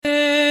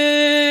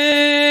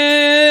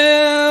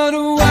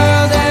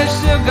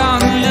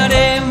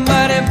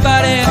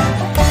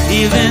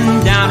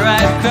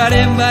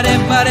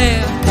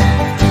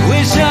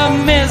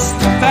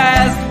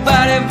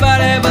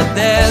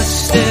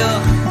still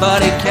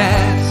buddy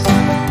cast.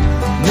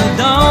 No,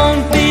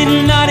 don't be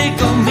naughty,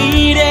 go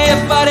meet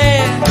a buddy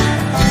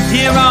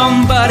here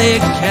on Buddy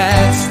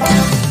Cast.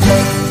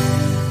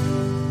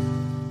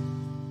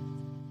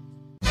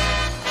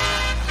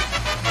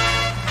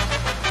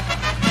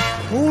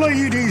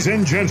 Ladies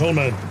and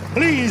gentlemen,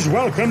 please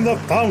welcome the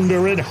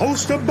founder and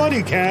host of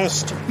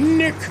BuddyCast,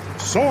 Nick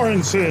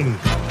Sorensen.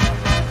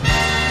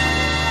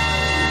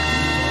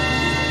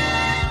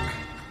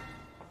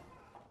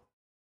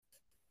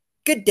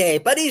 Good day,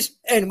 buddies,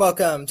 and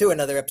welcome to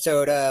another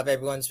episode of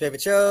everyone's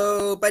favorite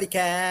show,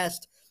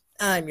 BuddyCast.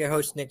 I'm your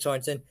host, Nick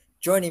Sorensen.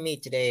 Joining me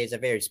today is a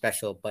very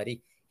special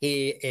buddy.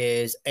 He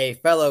is a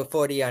fellow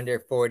 40 Under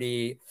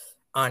 40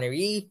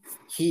 honoree.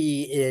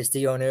 He is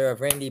the owner of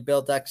Randy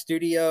Bilduck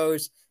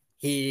Studios.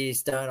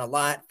 He's done a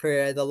lot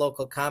for the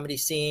local comedy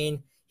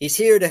scene. He's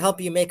here to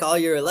help you make all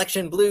your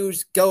election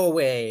blues go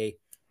away.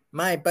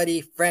 My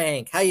buddy,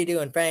 Frank. How you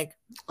doing, Frank?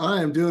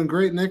 I am doing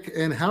great, Nick.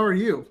 And how are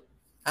you?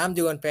 I'm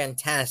doing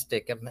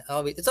fantastic.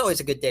 It's always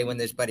a good day when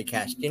there's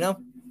BuddyCast, you know?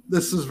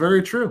 This is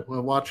very true. I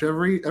watch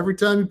every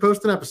time you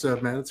post an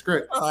episode, man. It's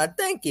great. Oh,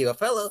 thank you. A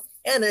fellow,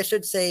 and I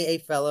should say a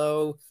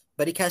fellow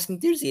BuddyCast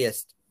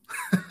enthusiast.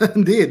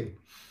 Indeed.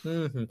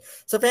 Mm-hmm.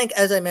 So, Frank,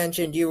 as I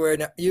mentioned, you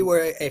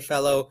were a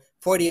fellow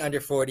 40 Under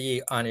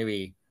 40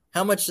 honoree.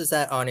 How much does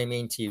that honor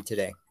mean to you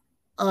today?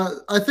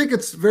 I think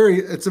it's a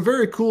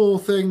very cool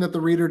thing that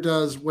the Reader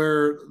does,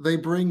 where they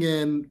bring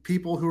in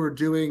people who are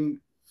doing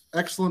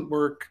excellent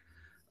work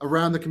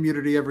around the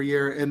community every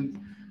year, and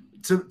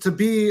to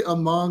be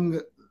among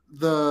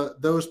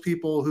those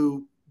people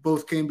who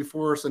both came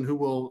before us and who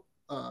will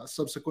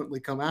subsequently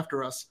come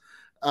after us.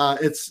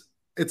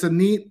 It's a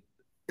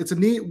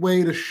neat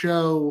way to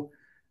show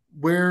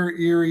where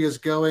Erie is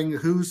going,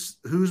 who's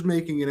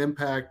making an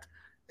impact,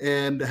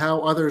 and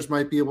how others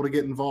might be able to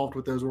get involved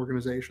with those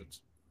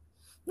organizations.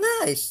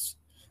 Nice.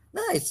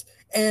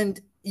 And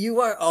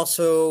you are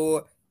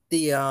also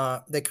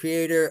the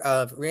creator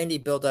of Randy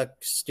Bilduck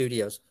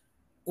Studios.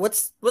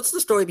 What's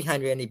the story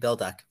behind Randy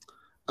Bilduck?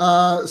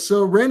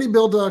 So Randy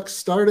Bilduck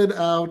started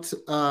out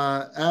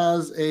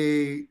as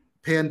a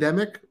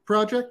pandemic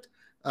project,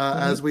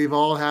 as we've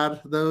all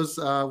had those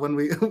when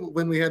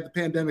we had the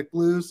pandemic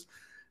blues.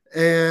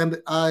 And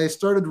I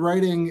started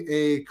writing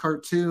a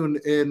cartoon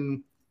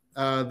in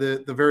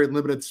the very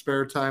limited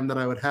spare time that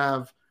I would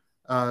have,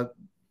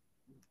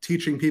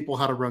 teaching people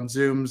how to run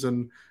Zooms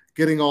and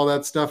getting all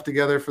that stuff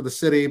together for the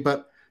city.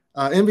 But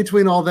in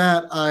between all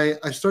that,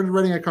 I started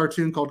writing a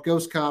cartoon called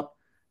Ghost Cop.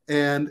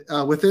 And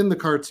within the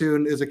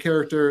cartoon is a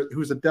character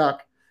who's a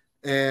duck.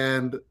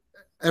 And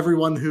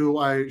everyone who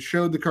I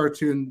showed the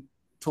cartoon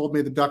told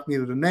me the duck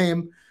needed a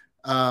name.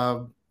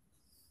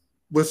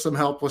 With some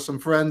help with some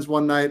friends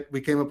one night,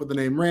 we came up with the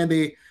name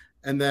Randy,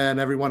 and then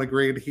everyone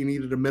agreed he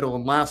needed a middle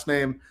and last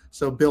name.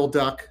 So Bill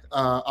Duck,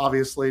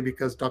 obviously,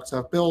 because ducks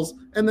have bills,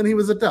 and then he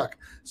was a duck.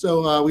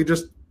 So we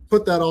just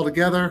put that all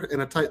together in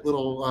a tight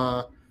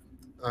little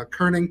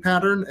kerning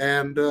pattern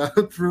and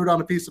threw it on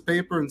a piece of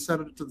paper and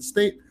sent it to the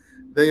state.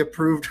 They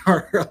approved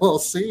our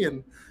LLC,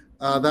 and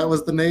that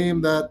was the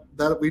name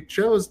that we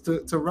chose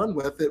to run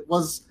with. It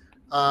was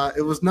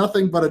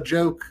nothing but a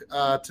joke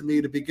to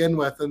me to begin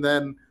with, and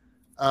then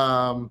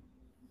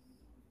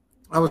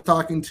I was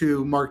talking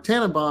to Mark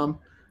Tannenbaum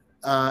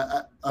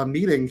at a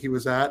meeting he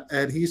was at,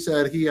 and he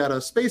said he had a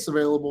space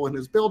available in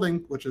his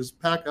building, which is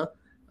PACA,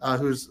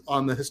 who's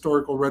on the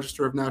Historical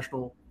Register of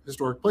National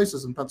Historic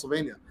Places in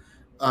Pennsylvania,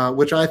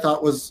 which I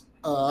thought was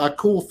a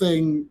cool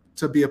thing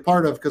to be a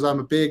part of because I'm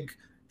a big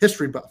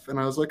history buff. And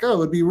I was like, oh, it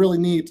would be really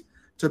neat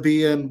to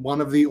be in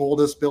one of the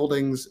oldest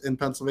buildings in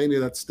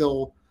Pennsylvania that's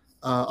still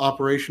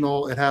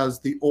operational. It has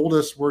the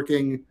oldest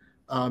working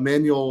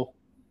manual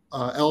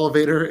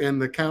elevator in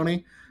the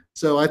county.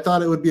 So I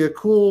thought it would be a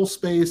cool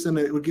space, and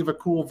it would give a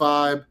cool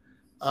vibe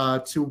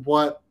to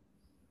what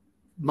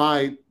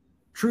my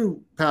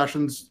true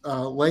passions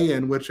lay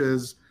in, which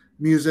is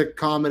music,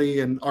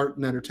 comedy, and art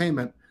and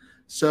entertainment.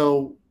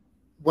 So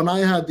when I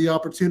had the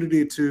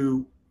opportunity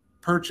to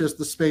purchase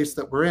the space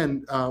that we're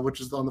in,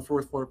 which is on the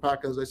fourth floor of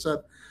PACA, as I said,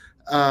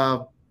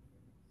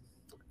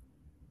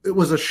 it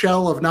was a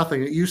shell of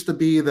nothing. It used to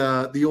be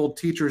the old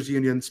teachers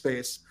union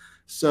space.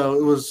 So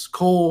it was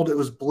cold. It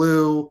was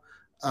blue.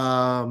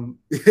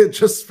 It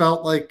just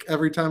felt like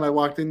every time I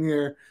walked in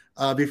here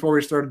before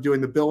we started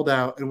doing the build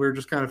out, and we were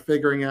just kind of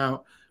figuring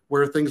out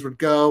where things would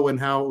go and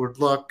how it would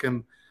look.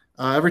 And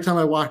every time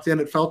I walked in,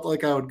 it felt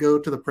like I would go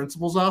to the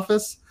principal's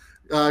office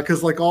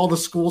because like all the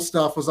school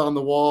stuff was on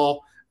the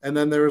wall. And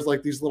then there was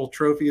like these little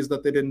trophies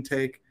that they didn't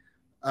take.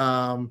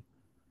 And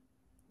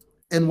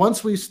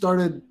once we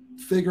started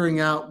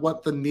figuring out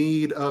what the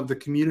need of the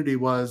community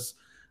was,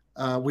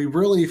 we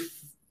really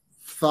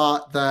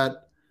thought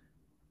that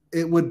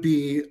it would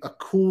be a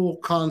cool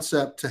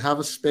concept to have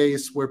a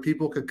space where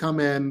people could come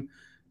in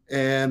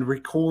and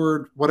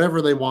record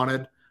whatever they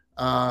wanted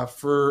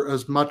for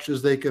as much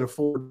as they could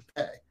afford to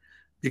pay.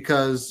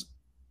 Because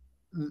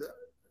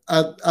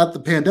at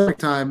the pandemic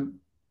time,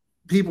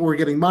 people were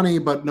getting money,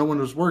 but no one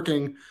was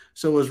working.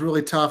 So it was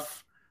really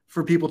tough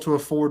for people to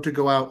afford to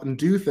go out and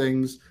do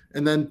things,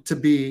 and then to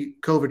be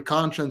COVID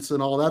conscious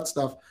and all that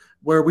stuff,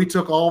 where we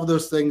took all of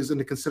those things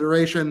into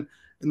consideration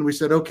and we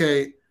said,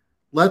 okay,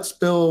 let's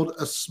build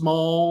a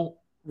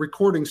small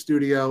recording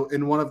studio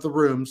in one of the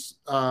rooms.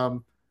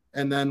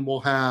 And then we'll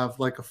have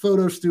like a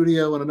photo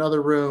studio in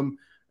another room.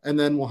 And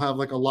then we'll have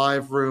like a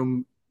live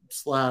room /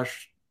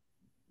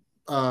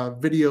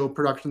 video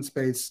production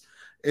space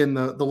in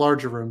the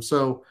larger room.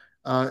 So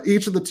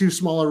each of the two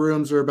smaller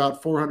rooms are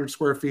about 400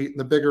 square feet, and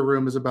the bigger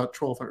room is about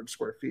 1,200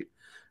 square feet.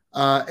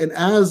 And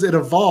as it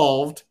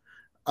evolved,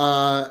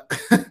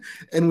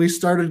 and we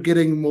started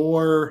getting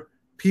more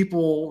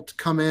people to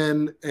come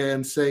in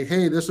and say,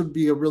 hey, this would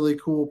be a really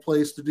cool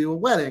place to do a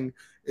wedding.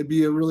 It'd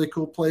be a really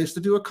cool place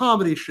to do a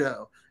comedy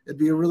show. It'd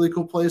be a really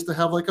cool place to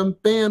have like a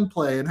band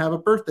play and have a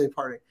birthday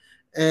party.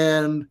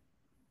 And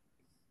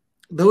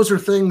those are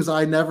things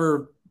I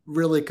never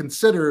really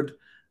considered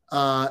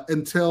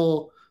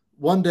until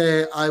one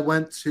day I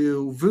went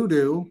to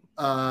Voodoo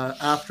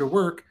after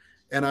work,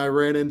 and I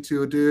ran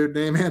into a dude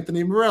named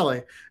Anthony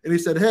Morelli. And he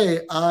said,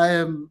 hey,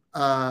 I'm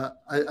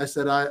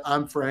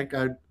Frank.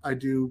 I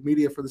do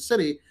media for the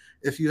city.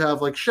 If you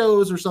have like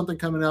shows or something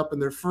coming up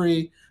and they're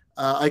free,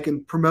 I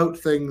can promote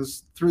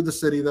things through the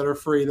city that are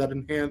free, that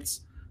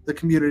enhance the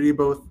community,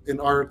 both in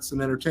arts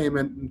and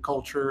entertainment and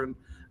culture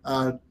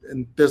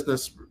and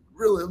business.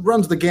 Really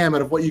runs the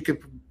gamut of what you can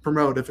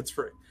promote if it's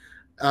free.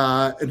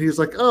 And he was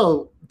like,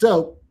 oh,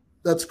 dope.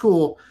 That's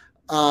cool.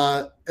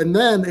 And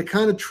then it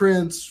kind of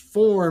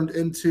transformed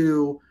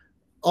into,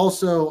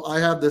 also, I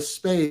have this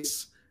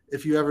space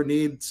if you ever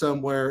need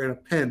somewhere in a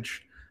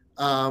pinch.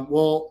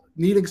 Well,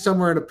 needing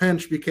somewhere in a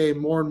pinch became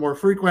more and more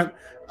frequent.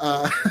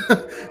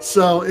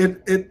 So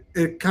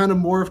it kind of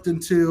morphed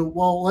into,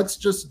 well, let's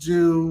just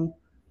do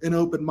an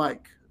open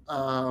mic.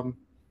 And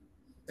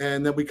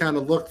then we kind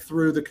of looked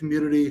through the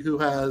community who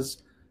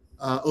has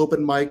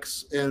open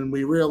mics, and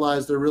we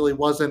realized there really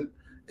wasn't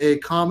a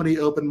comedy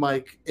open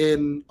mic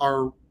in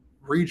our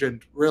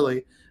region,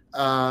 really.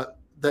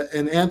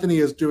 And Anthony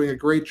is doing a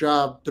great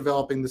job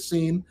developing the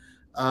scene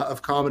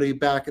of comedy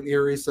back in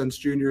Erie since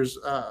Junior's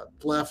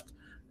left,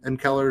 and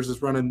Keller's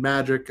is running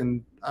Magic,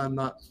 and I'm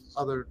not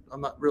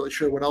really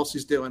sure what else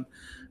he's doing.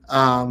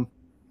 But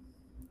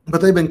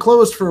they've been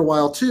closed for a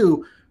while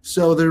too,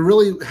 so there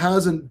really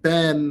hasn't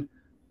been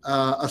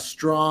a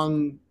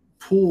strong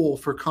pool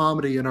for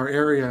comedy in our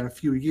area in a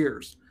few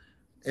years.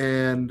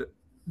 And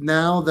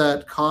now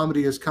that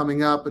comedy is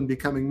coming up and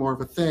becoming more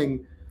of a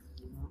thing,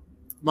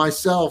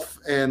 myself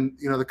and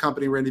the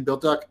company Randy Bill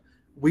Duck,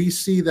 we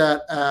see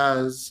that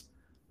as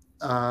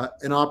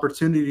an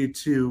opportunity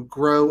to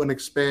grow and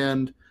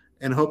expand.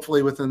 And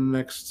hopefully within the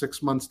next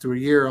 6 months to a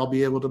year, I'll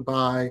be able to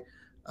buy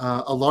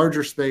a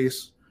larger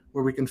space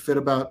where we can fit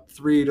about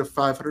 300 to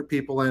 500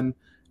 people in,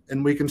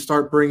 and we can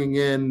start bringing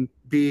in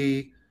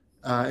B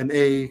and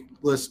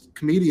A-list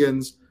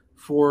comedians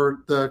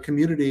for the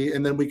community.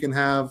 And then we can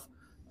have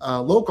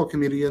local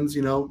comedians,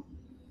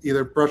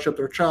 either brush up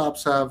their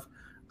chops, have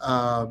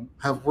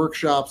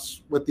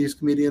workshops with these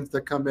comedians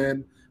that come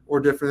in, or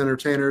different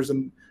entertainers,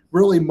 and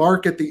really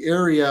market the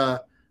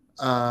area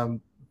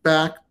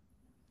back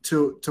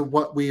to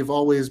what we've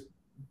always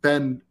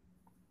been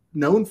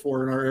known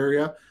for in our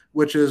area,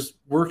 which is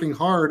working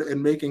hard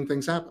and making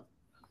things happen.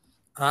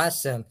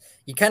 Awesome.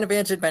 You kind of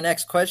answered my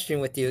next question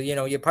with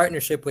your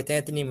partnership with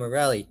Anthony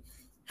Morelli.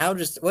 What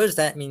does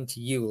that mean to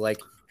you? Like,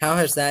 how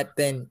has that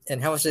been,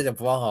 and how has it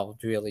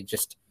evolved really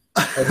just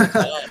over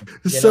time?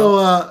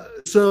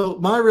 So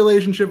my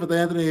relationship with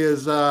Anthony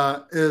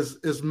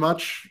is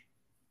much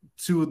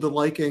to the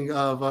liking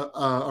of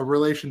a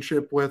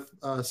relationship with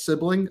a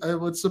sibling, I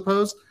would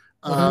suppose,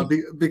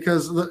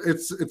 because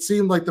it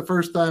seemed like the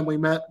first time we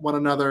met one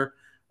another,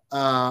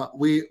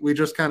 we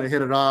just kind of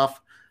hit it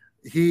off.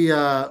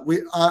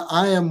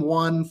 I am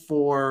one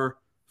for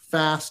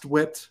fast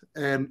wit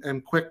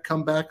and quick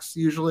comebacks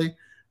usually,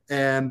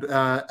 and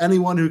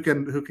anyone who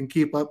can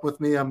keep up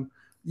with me, I'm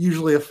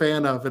usually a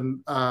fan of.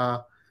 And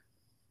I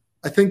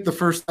think the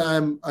first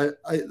time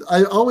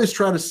I always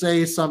try to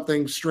say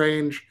something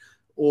strange,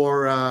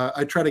 or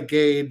I try to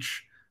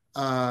gauge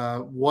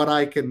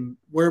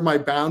where my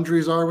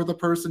boundaries are with a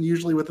person,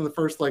 usually within the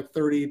first like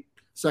 30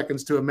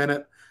 seconds to a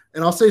minute.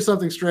 And I'll say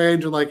something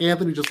strange, and like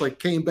Anthony just like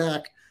came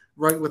back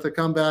right with a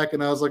comeback,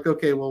 and I was like,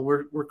 okay, well,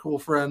 we're cool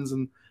friends.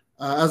 And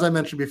as I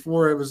mentioned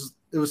before, it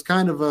was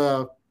kind of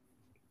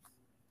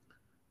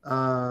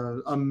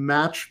a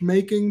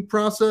matchmaking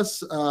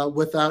process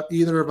without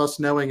either of us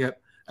knowing it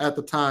at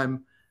the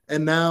time.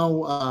 And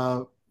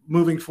now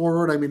moving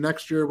forward, I mean,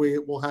 next year we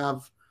will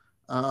have.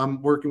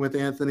 I'm working with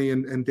Anthony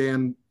and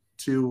Dan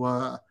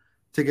to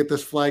get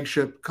this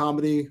flagship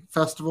comedy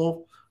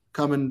festival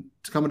coming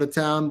to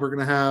town. We're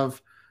going to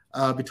have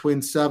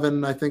between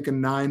 7, I think,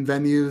 and 9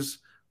 venues.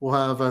 We'll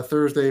have a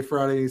Thursday,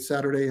 Friday,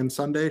 Saturday, and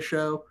Sunday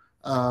show,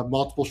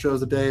 multiple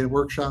shows a day and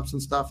workshops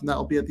and stuff, and that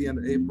will be at the end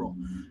of April.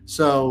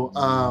 So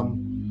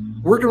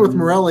working with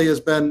Morelli has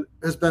been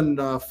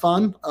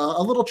fun,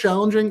 a little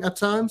challenging at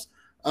times,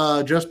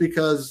 just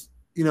because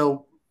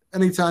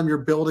anytime you're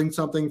building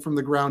something from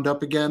the ground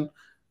up again,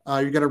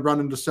 You're going to run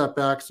into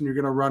setbacks, and you're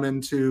going to run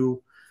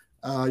into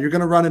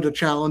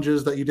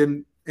challenges that you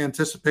didn't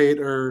anticipate.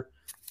 Or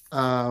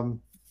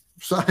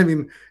so I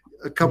mean,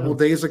 a couple of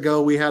days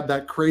ago we had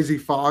that crazy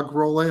fog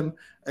roll in,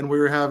 and we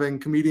were having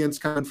comedians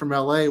coming from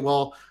LA.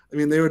 Well, I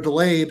mean, they were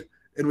delayed,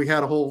 and we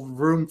had a whole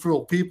room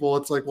full of people.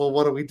 It's like, well,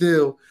 what do we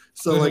do?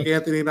 So like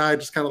Anthony and I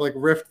just kind of like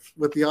riffed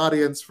with the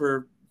audience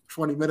for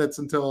 20 minutes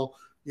until,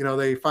 you know,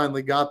 they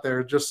finally got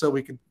there, just so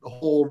we could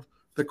hold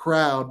the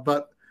crowd.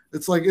 But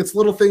it's like, it's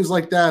little things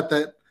like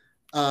that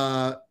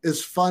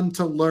is fun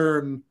to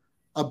learn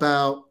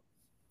about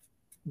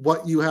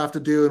what you have to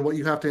do and what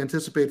you have to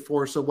anticipate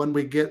for. So when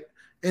we get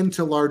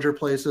into larger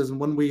places, and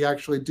when we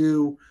actually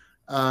do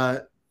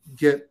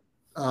get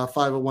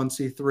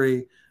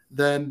 501c3,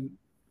 then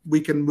we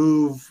can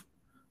move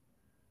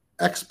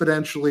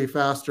exponentially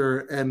faster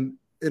and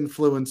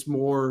influence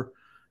more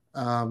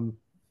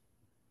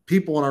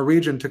people in our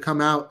region to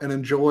come out and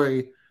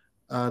enjoy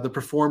the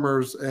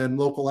performers and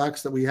local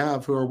acts that we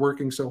have who are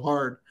working so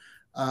hard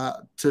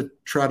to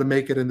try to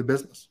make it in the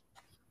business.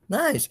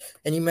 Nice.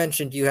 And you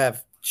mentioned you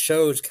have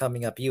shows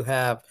coming up. You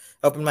have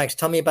open mics.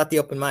 Tell me about the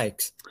open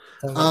mics.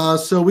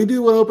 So we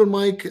do an open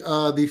mic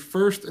the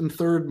first and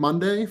third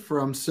Monday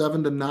from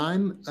 7 to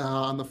 9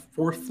 on the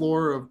 4th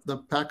floor of the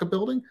PACA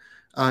building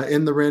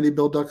in the Randy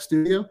Bill Duck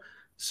studio.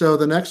 So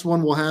the next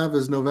one we'll have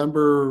is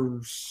November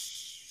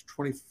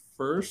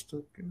 21st.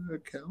 Okay,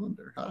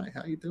 calendar. Hi,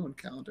 how you doing,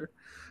 calendar?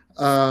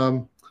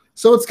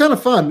 So it's kind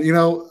of fun, you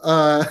know.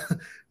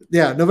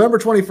 Yeah, November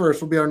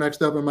 21st will be our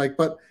next open mic.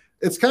 But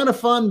it's kind of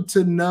fun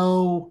to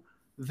know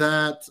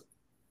that,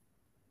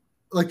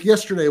 like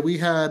yesterday, we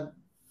had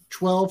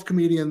 12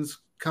 comedians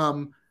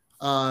come.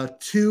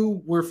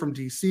 2 were from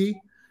DC,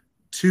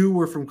 2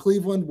 were from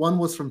Cleveland, 1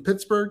 was from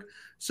Pittsburgh.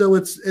 So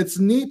it's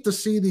neat to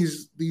see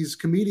these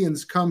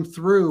comedians come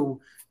through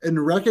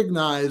and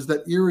recognize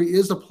that Erie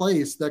is a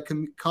place that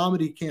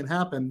comedy can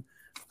happen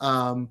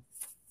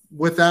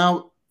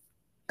without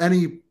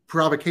any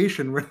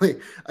provocation, really.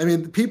 I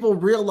mean, people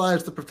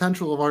realize the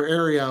potential of our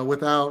area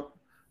without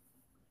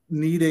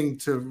needing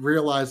to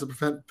realize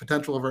the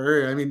potential of our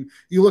area. I mean,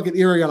 you look at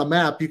Erie on a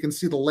map, you can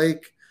see the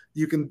lake,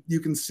 you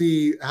can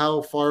see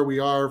how far we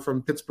are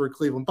from Pittsburgh,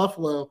 Cleveland,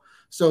 Buffalo.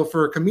 So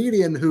for a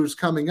comedian who's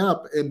coming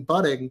up and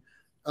budding,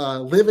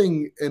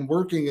 living and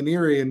working in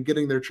Erie and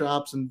getting their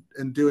chops and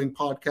doing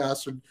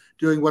podcasts or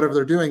doing whatever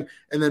they're doing,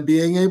 and then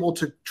being able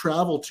to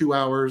travel 2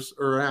 hours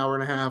or an hour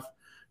and a half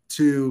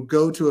to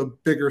go to a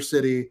bigger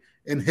city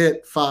and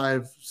hit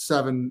 5,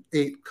 7,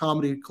 8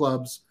 comedy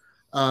clubs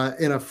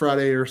in a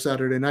Friday or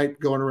Saturday night,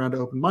 going around to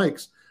open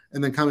mics,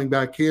 and then coming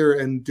back here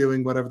and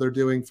doing whatever they're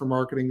doing for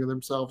marketing to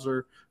themselves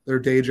or their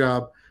day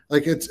job.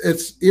 Like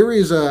it's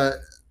Erie's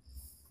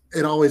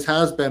it always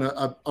has been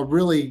a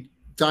really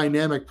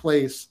dynamic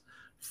place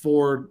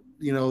for,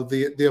 you know,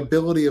 the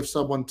ability of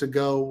someone to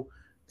go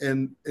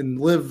and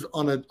live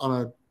on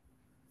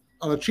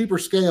a cheaper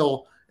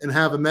scale and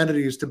have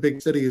amenities to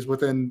big cities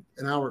within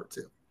an hour or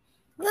two.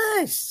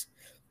 Nice.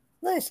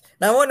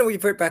 Now I want to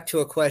revert back to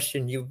a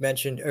question you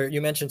mentioned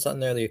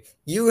something earlier.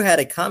 You had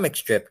a comic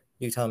strip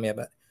you told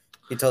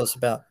us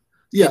about.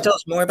 Yeah. Can you tell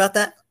us more about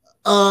that?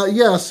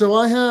 Yeah, so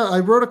I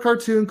wrote a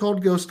cartoon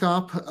called Ghost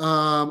Cop.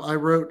 I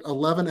wrote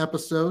 11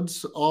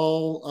 episodes,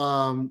 all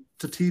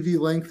to TV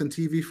length and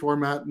TV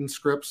format and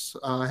scripts.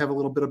 I have a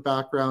little bit of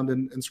background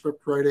in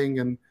script writing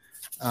and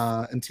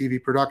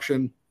TV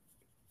production.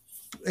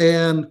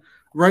 And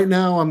right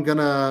now I'm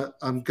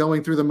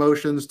going through the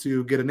motions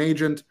to get an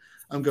agent.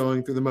 I'm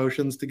going through the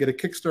motions to get a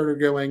Kickstarter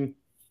going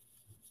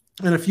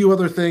and a few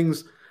other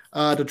things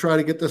to try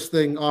to get this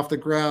thing off the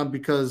ground,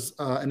 because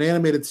an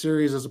animated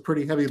series is a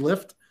pretty heavy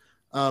lift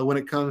when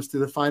it comes to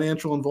the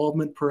financial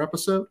involvement per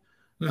episode.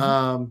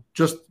 Mm-hmm.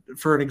 Just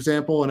for an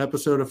example, an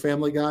episode of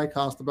Family Guy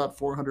cost about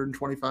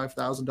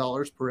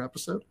 $425,000 per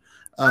episode.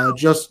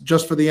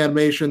 Just for the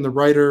animation, the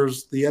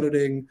writers, the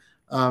editing,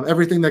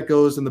 everything that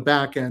goes in the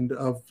back end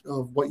of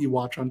what you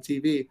watch on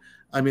TV.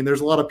 I mean,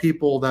 there's a lot of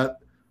people that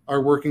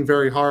are working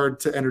very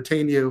hard to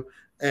entertain you,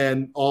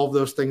 and all of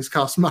those things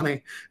cost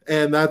money.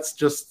 And that's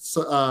just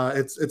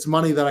it's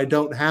money that I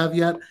don't have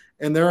yet.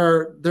 And there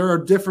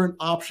are different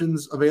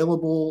options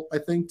available, I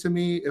think, to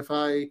me if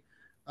I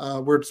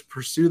were to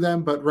pursue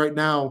them. But right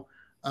now,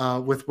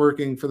 with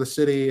working for the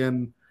city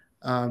and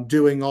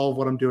doing all of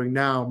what I'm doing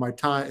now, my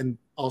time, and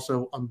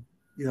also I'm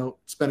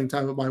spending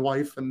time with my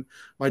wife and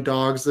my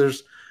dogs.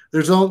 There's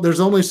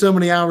only so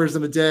many hours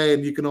in a day,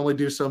 and you can only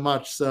do so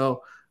much.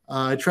 So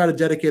I try to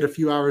dedicate a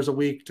few hours a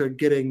week to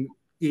getting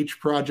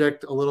each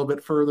project a little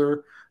bit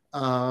further.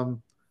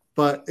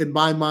 But in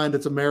my mind,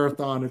 it's a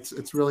marathon.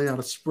 It's really not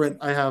a sprint.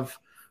 I have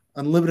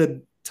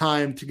unlimited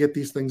time to get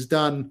these things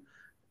done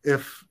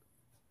if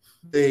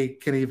they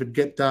can even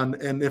get done.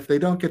 And if they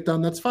don't get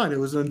done, that's fine. It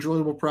was an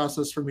enjoyable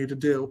process for me to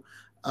do.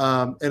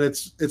 And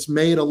it's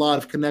made a lot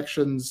of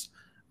connections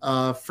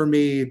for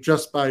me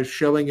just by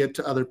showing it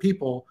to other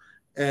people.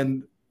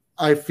 And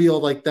I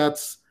feel like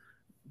that's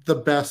the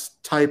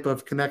best type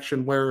of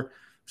connection, where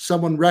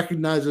someone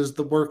recognizes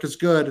the work is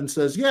good and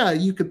says, yeah,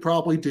 you could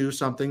probably do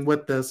something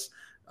with this.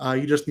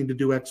 You just need to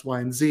do X, Y,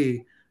 and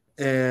Z.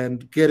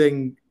 And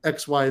getting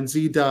X, Y, and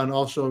Z done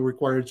also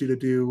requires you to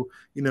do,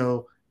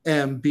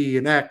 M, B,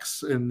 and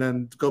X, and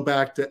then go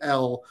back to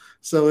L.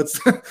 So it's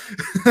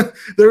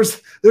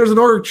there's an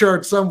org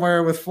chart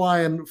somewhere with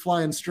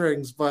flying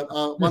strings. But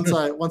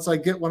once I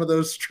get one of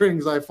those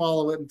strings, I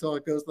follow it until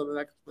it goes to the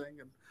next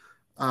thing.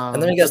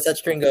 And then I guess that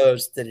string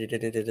goes.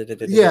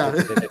 Yeah.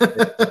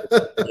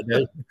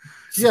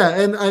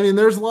 Yeah, and I mean,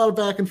 there's a lot of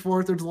back and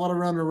forth. There's a lot of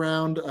running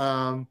around.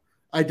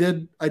 I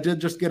did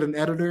just get an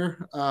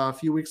editor a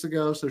few weeks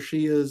ago, so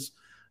she's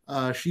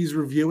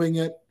reviewing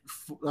it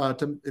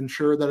to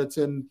ensure that it's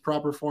in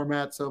proper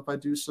format. So if I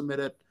do submit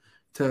it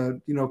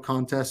to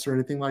contests or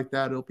anything like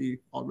that, it'll be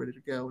all ready to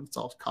go, and it's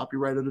all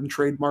copyrighted and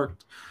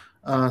trademarked.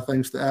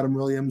 Thanks to Adam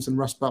Williams and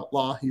Rustbout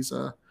Law. He's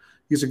a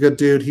good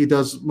dude. He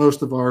does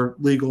most of our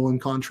legal and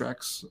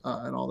contracts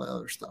and all that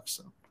other stuff.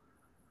 So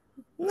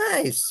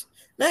nice.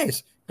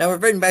 Now we're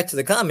getting back to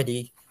the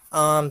comedy.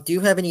 Do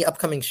you have any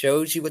upcoming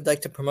shows you would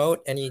like to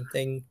promote?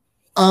 Anything?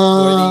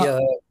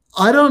 I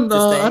don't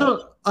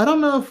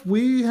know if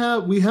we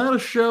had a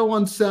show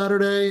on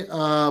Saturday,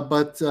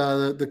 but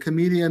the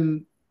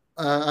comedian,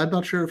 I'm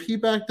not sure if he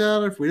backed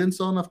out or if we didn't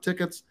sell enough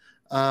tickets.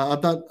 I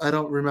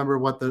don't remember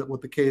what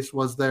the case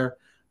was there,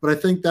 but I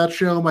think that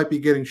show might be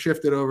getting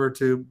shifted over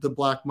to the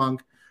Black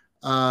Monk.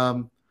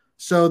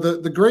 So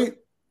the great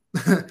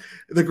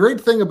the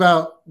great thing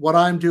about what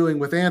I'm doing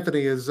with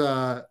Anthony is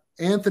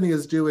Anthony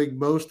is doing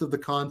most of the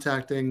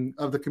contacting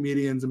of the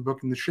comedians and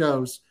booking the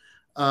shows.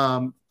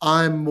 I'm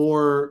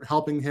more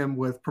helping him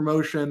with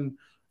promotion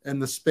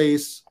and the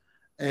space,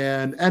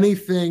 and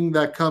anything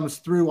that comes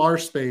through our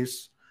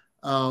space,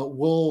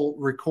 we'll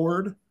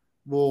record.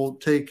 We'll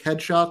take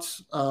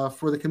headshots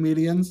for the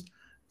comedians,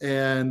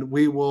 and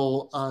we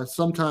will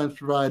sometimes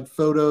provide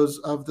photos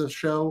of the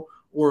show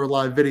or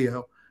live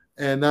video.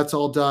 And that's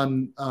all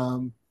done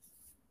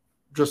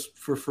just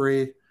for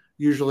free,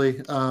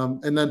 usually.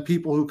 And then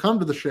people who come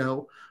to the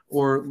show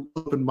or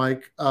open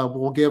mic,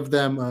 we'll give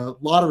them a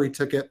lottery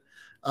ticket.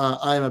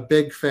 I am a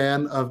big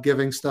fan of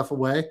giving stuff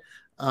away.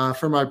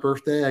 For my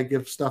birthday, I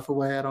give stuff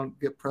away. I don't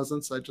get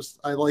presents. I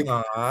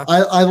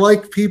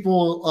like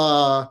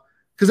people,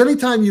 because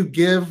anytime you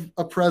give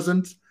a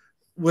present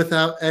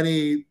without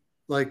any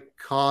like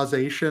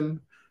causation,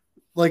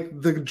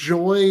 like the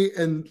joy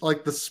and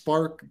like the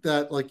spark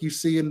that like you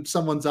see in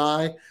someone's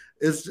eye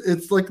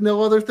it's like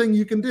no other thing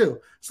you can do.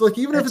 So like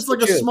even if it's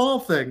like a small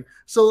thing.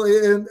 So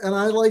and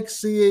I like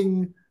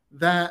seeing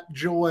that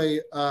joy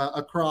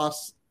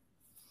across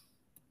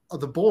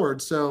the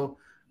board. So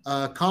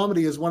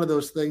comedy is one of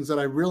those things that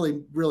I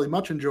really, really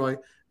much enjoy,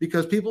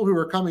 because people who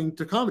are coming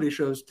to comedy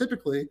shows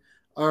typically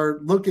are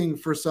looking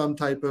for some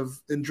type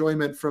of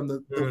enjoyment from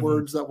the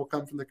words that will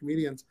come from the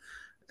comedians.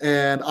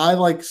 And I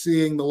like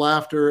seeing the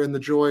laughter and the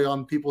joy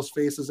on people's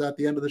faces at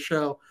the end of the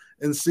show,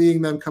 and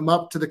seeing them come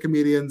up to the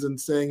comedians and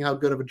saying how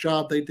good of a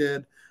job they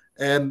did.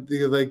 And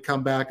they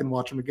come back and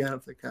watch them again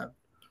if they can.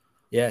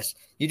 Yes.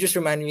 You just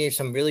reminded me of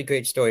some really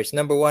great stories.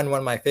 Number one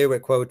of my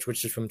favorite quotes,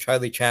 which is from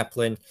Charlie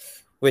Chaplin,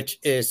 which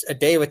is, "A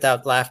day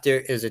without laughter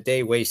is a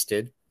day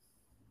wasted."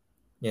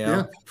 You know?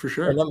 Yeah, for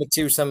sure. And number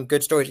two, some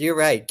good stories. You're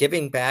right.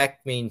 Giving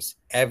back means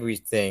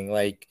everything.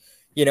 Like,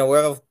 you know,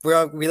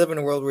 we live in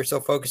a world where we're so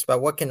focused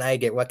about what can I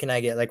get? What can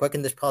I get? Like, what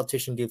can this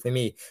politician do for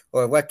me?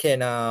 Or what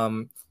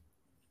can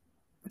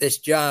this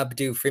job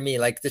do for me?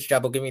 Like, this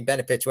job will give me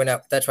benefits.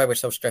 That's why we're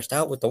so stressed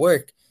out with the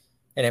work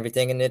and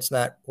everything. And it's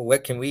not, well,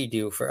 what can we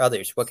do for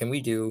others? What can we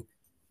do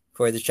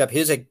for this job?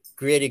 Here's a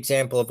great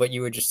example of what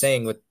you were just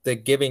saying with the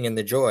giving and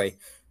the joy.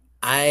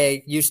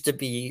 I used to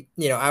be,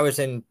 I was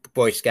in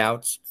Boy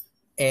Scouts,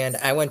 and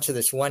I went to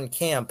this one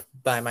camp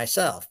by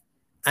myself.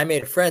 I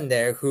made a friend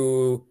there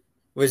who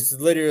was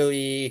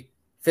literally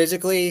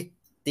physically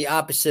the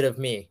opposite of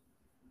me.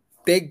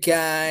 Big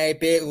guy,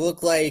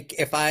 looked like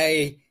if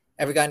I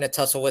ever got in a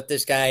tussle with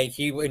this guy,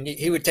 he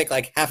would take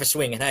like half a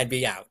swing and I'd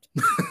be out.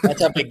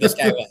 That's how big this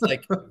guy was.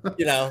 Like,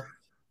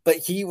 but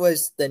he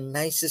was the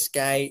nicest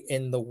guy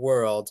in the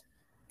world.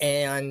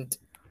 And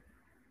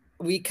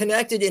we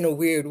connected in a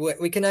weird way.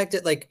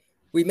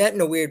 We met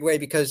in a weird way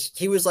because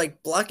he was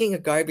like blocking a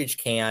garbage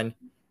can,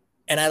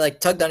 and I like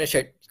tugged on his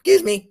shirt.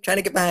 "Excuse me, trying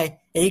to get by."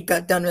 And he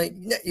got down like,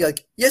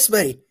 "Yes,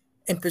 buddy."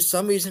 And for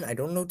some reason, I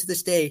don't know to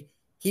this day,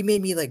 he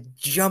made me like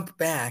jump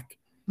back.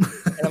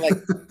 And I'm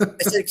like,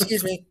 I said,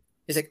 "Excuse me."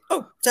 He's like,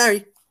 "Oh,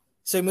 sorry."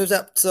 So he moves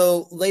up.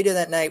 So later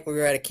that night, we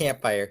were at a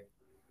campfire.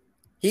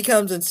 He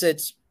comes and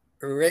sits,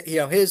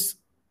 his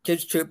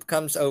kids' troop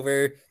comes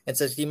over and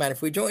says, "Do you mind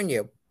if we join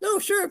you?" "No,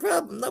 sure,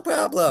 no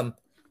problem.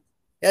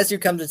 As he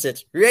comes and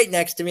sits right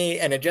next to me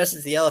and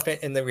addresses the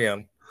elephant in the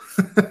room.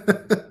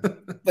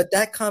 But through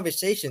that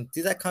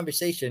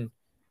conversation,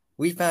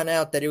 we found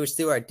out that it was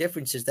through our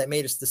differences that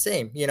made us the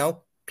same.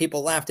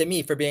 People laughed at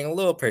me for being a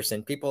little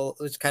person. It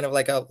was kind of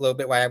like a little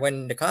bit why I went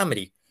into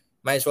comedy.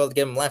 Might as well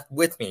get them laugh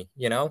with me,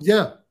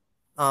 Yeah.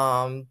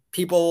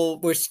 People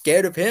were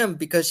scared of him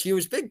because he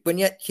was big, but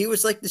yet he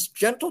was like this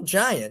gentle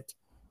giant.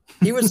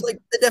 He was like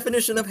the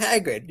definition of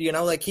Hagrid,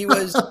 like he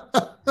was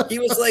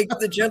like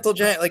the gentle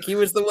giant. Like he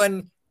was the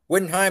one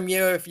wouldn't harm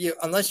you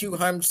unless you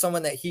harmed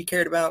someone that he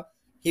cared about.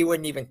 He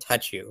wouldn't even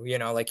touch you.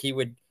 Like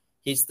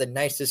he's the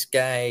nicest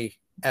guy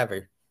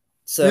ever.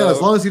 So yeah, as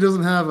long as he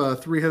doesn't have a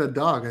 3-headed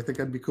dog, I think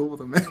I'd be cool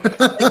with him.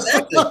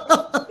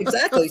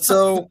 Exactly.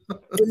 So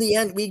in the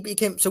end, we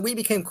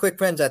became quick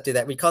friends after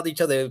that. We called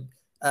each other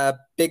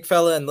big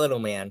fella and little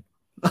man.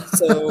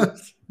 So cool.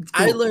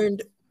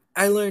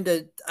 I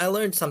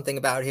learned something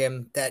about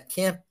him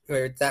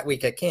that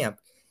week at camp.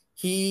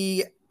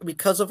 He,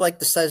 because of like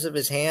the size of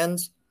his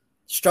hands,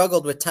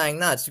 struggled with tying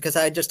knots, because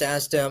I just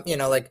asked him,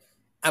 like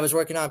I was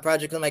working on a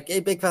project. I'm like, hey,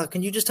 big fella,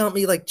 can you just help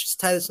me like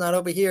just tie this knot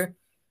over here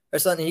or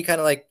something? He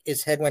kind of like,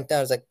 his head went down.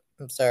 I was like,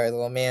 I'm sorry,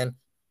 little man.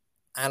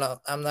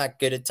 I'm not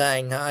good at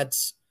tying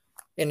knots.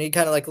 And he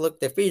kind of like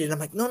looked defeated. I'm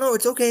like, no,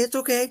 it's okay. It's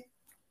okay.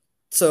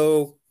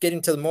 So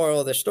getting to the moral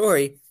of the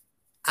story,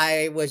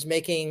 I was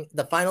making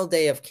the final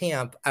day of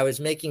camp. I was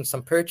making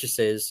some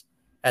purchases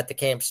at the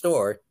camp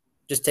store,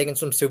 just taking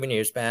some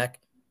souvenirs back.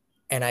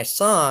 And I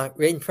saw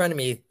right in front of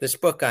me this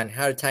book on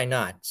how to tie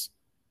knots.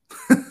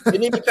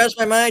 Didn't even cross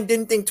my mind.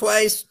 Didn't think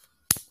twice.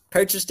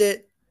 Purchased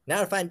it.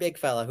 Now to find big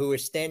fella who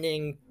was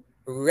standing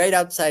right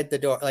outside the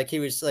door. Like he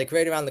was like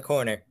right around the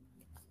corner.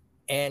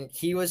 And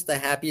he was the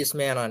happiest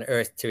man on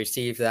earth to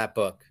receive that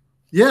book.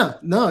 Yeah.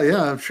 No,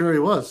 yeah, I'm sure he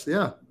was.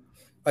 Yeah.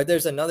 But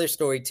there's another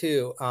story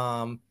too.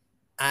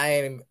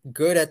 I'm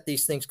good at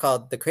these things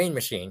called the crane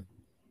machine.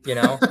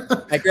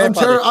 My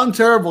grandfather. I'm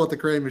terrible at the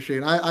crane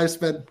machine. I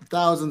spent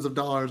thousands of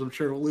dollars, I'm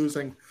sure,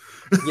 losing.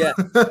 Yeah.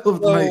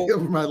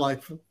 over my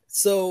life.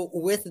 So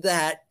with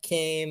that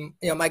came,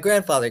 my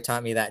grandfather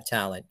taught me that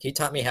talent. He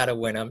taught me how to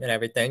win them and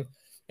everything.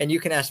 And you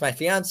can ask my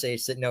fiance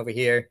sitting over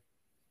here.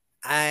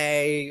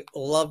 I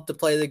love to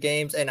play the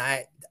games. And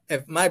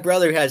if my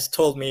brother has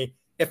told me,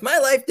 if my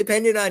life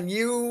depended on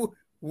you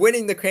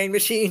winning the crane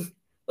machine,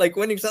 like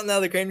winning something out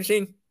of the crane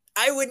machine,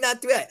 I would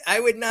not do it.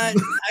 I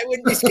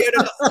wouldn't be scared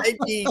of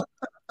it.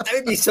 I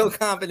would be so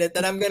confident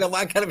that I'm going to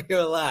walk out of here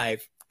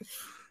alive.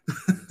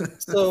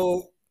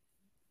 So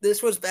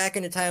this was back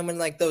in the time when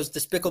like those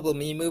Despicable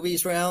Me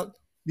movies were out.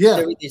 Yeah.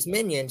 There were these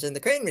minions in the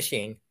crane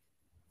machine.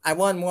 I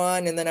won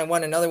one, and then I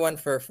won another one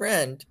for a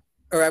friend.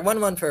 Or I won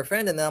one for a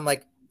friend, and then I'm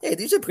like, hey,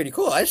 these are pretty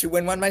cool. I should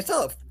win one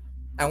myself.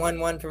 I won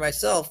one for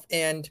myself,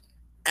 and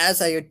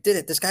as I did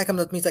it, this guy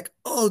comes up to me. He's like,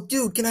 oh,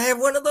 dude, can I have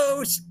one of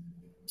those?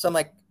 So I'm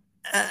like,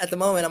 at the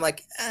moment, I'm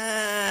like,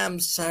 I'm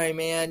sorry,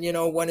 man.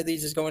 One of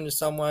these is going to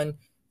someone.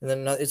 And then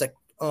another, he's like,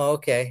 oh,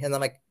 okay. And I'm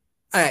like,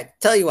 all right,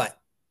 tell you what.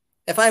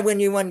 If I win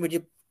you one, would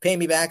you pay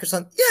me back or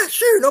something? Yeah,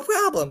 sure, no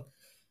problem.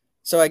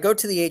 So I go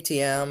to the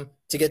ATM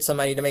to get some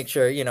money to make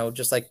sure,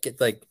 just like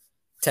get like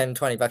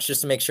 $10-20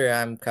 just to make sure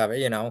I'm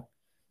covered,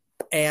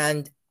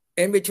 And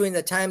in between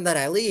the time that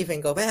I leave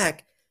and go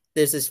back,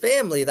 there's this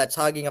family that's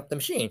hogging up the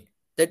machine.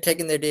 They're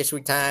taking their day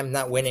sweet time,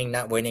 not winning.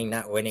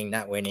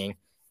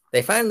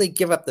 They finally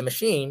give up the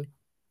machine,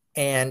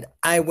 and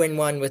I win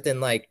one within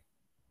like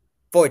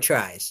 4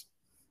 tries.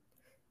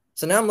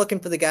 So now I'm looking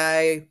for the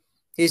guy.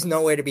 He's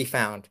nowhere to be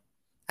found.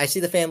 I see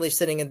the family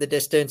sitting in the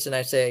distance, and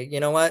I say, you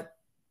know what?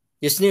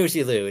 You snooze,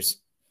 you lose.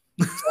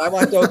 So I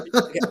walked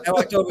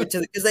over to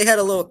because they had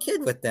a little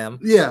kid with them.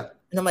 Yeah.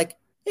 And I'm like,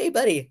 hey,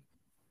 buddy,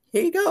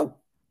 here you go.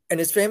 And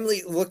his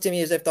family looked at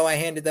me as if though I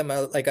handed them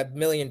 $1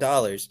 million.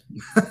 Are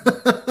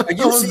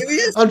you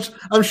serious?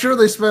 I'm sure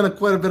they spent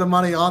quite a bit of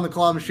money on the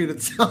claw machine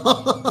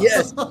itself.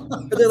 Yes.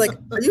 But they're like,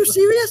 are you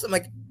serious? I'm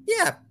like,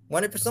 yeah,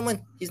 won it for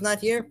someone. He's not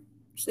here.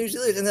 Snooze, you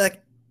lose. And they're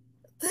like,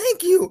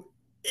 thank you.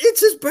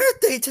 It's his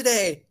birthday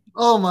today.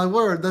 Oh, my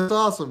word. That's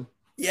awesome.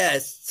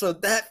 Yes. So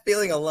that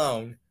feeling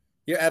alone,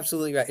 you're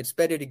absolutely right. It's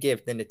better to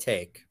give than to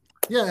take.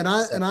 Yeah, and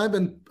I've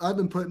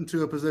been put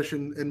into a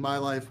position in my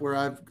life where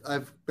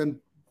I've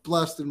been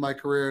blessed in my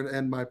career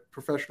and my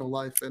professional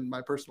life and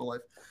my personal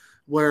life,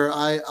 where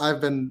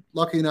I've been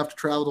lucky enough to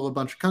travel to a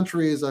bunch of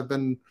countries. I've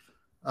been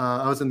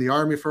I was in the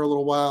Army for a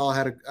little while. I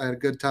had a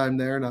good time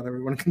there. Not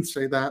everyone can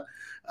say that,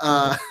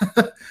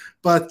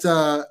 but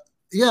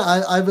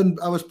yeah, I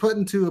was put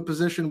into a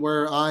position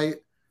where I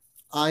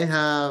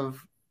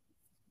have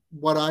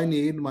what I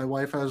need. My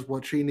wife has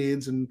what she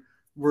needs, and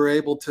we're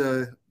able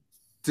to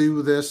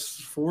do this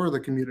for the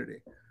community.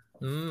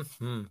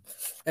 Mm-hmm.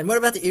 And what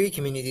about the Erie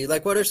community?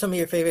 Like, what are some of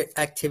your favorite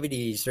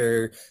activities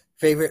or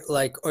favorite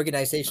like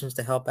organizations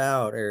to help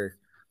out? Or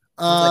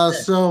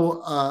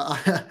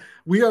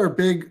we are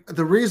big.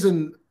 The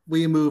reason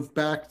we moved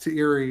back to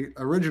Erie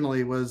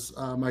originally was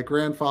my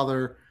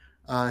grandfather.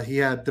 He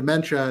had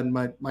dementia, and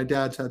my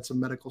dad's had some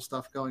medical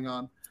stuff going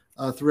on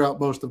throughout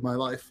most of my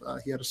life.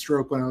 He had a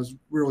stroke when I was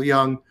real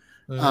young,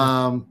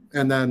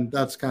 and then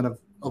that's kind of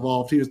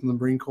evolved. He was in the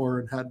Marine Corps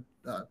and had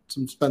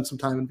spent some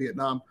time in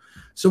Vietnam.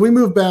 So we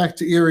moved back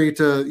to Erie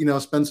to,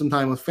 spend some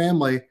time with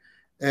family.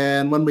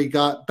 And when we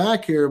got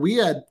back here, we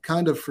had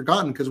kind of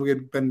forgotten because we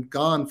had been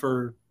gone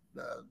for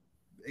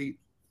 8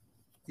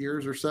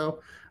 years or so.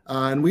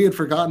 And we had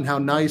forgotten how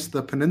nice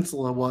the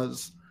peninsula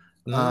was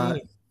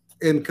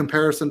in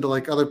comparison to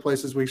like other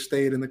places we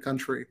stayed in the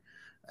country.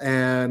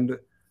 And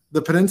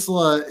the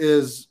peninsula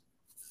is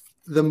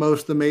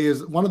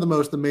one of the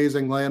most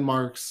amazing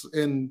landmarks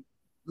in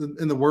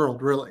in the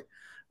world, really.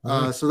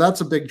 So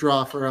that's a big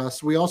draw for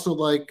us. We also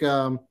like,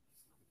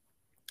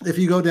 if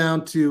you go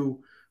down to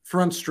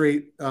Front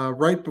Street,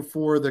 right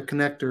before the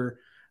connector,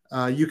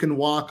 you can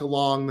walk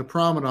along the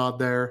promenade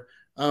there,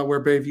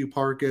 where Bayview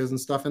Park is and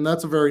stuff. And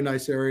that's a very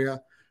nice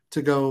area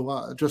to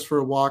go just for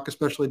a walk,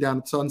 especially down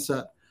at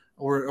sunset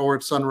or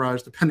at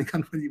sunrise, depending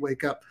on when you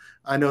wake up.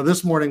 I know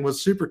this morning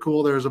was super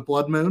cool. There was a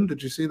blood moon.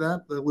 Did you see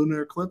that? The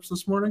lunar eclipse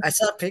this morning? I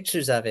saw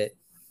pictures of it.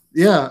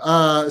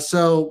 Yeah.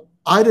 So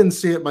I didn't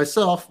see it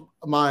myself.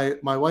 My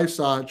wife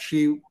saw it.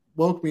 She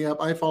woke me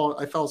up. I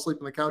fell asleep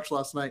on the couch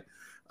last night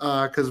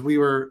because we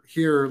were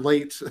here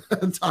late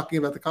talking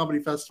about the comedy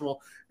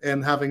festival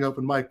and having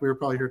open mic. We were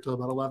probably here till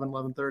about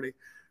 11:30.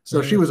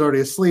 So she was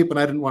already asleep and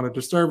I didn't want to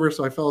disturb her.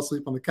 So I fell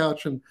asleep on the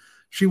couch and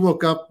she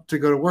woke up to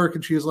go to work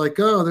and she was like,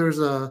 "Oh, there's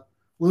a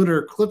lunar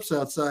eclipse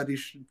outside. You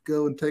should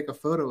go and take a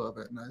photo of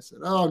it." And I said,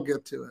 "Oh, I'll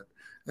get to it."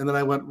 And then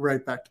I went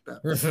right back to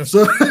bed.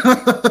 So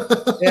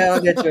yeah,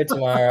 I'll get to it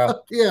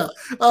tomorrow. Yeah.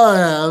 Oh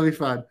yeah, that'll be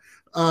fine.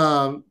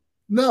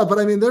 No, but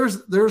I mean,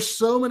 there's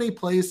so many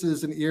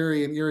places in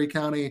Erie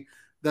County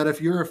that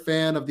if you're a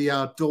fan of the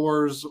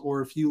outdoors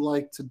or if you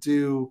like to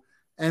do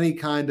any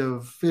kind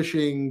of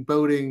fishing,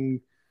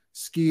 boating,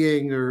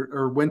 skiing,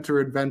 or winter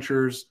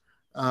adventures,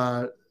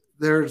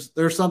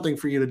 there's something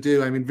for you to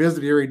do. I mean,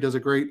 Visit Erie does a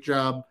great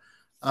job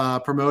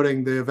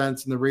promoting the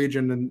events in the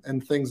region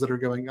and things that are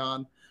going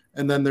on.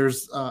 And then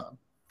there's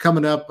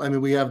coming up, I mean,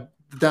 we have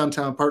the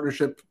Downtown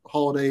Partnership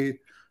Holiday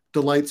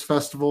Delights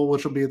Festival,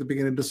 which will be at the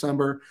beginning of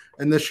December.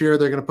 And this year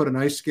they're going to put an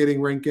ice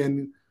skating rink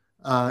in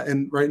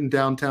right in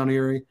downtown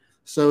Erie.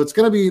 So it's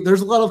going to be,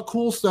 there's a lot of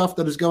cool stuff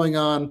that is going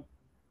on.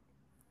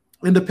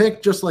 And to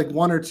pick just like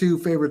one or two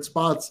favorite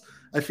spots,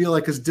 I feel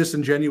like is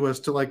disingenuous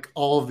to like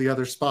all of the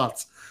other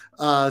spots.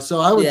 So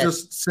I would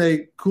just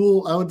say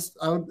cool. I would,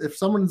 if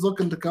someone's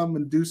looking to come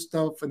and do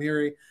stuff in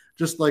Erie,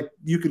 just like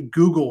you could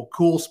Google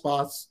cool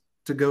spots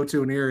to go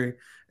to in Erie.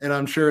 And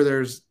I'm sure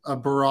there's a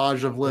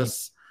barrage of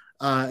lists.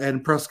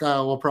 And Presque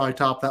Isle will probably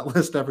top that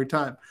list every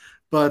time.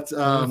 But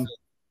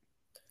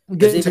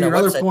getting to your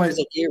other point,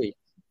 Visit Erie.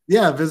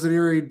 Yeah,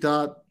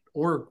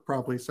 visiterie.org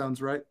probably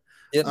sounds right.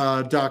 Yep.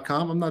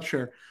 .com, I'm not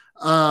sure.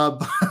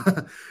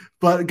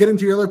 But getting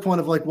to your other point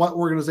of like what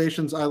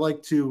organizations I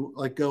like to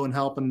like go and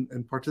help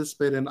and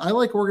participate in. I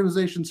like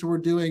organizations who are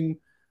doing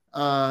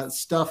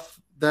stuff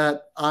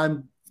that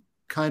I'm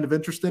kind of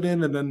interested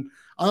in. And then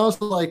I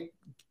also like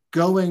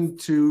going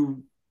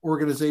to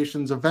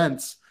organizations'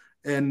 events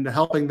and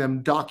helping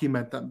them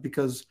document them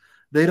because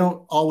they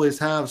don't always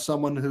have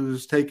someone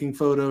who's taking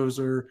photos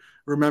or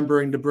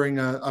remembering to bring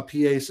a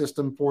PA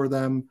system for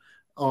them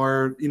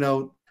or, you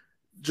know,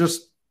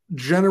 just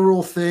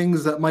general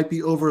things that might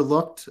be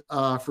overlooked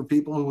for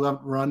people who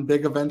haven't run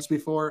big events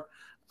before.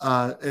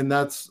 And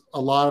that's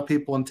a lot of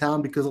people in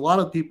town because a lot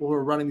of people who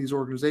are running these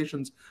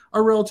organizations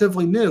are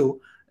relatively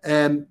new.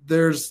 And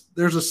there's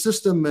a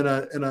system and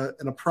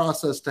a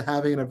process to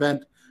having an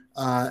event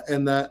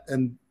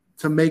and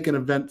to make an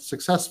event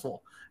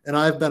successful. And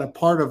I've been a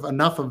part of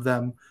enough of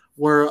them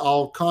where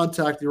I'll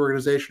contact the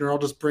organization or I'll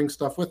just bring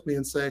stuff with me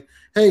and say,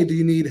 "Hey, do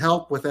you need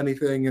help with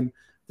anything?" And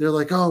they're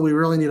like, "Oh, we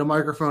really need a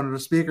microphone and a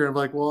speaker." And I'm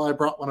like, "Well, I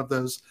brought one of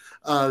those.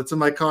 It's in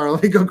my car.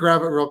 Let me go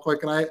grab it real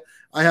quick." And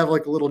I have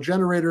like a little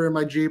generator in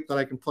my Jeep that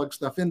I can plug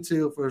stuff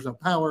into if there's no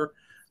power.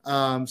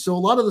 So a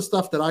lot of the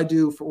stuff that I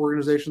do for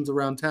organizations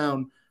around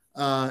town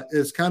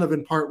is kind of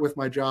in part with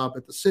my job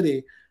at the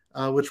city,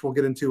 which we'll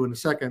get into in a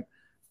second.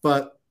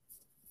 But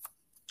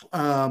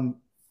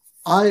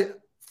I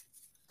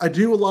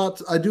do a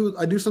lot. I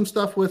do some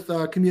stuff with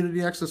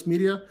Community Access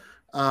Media,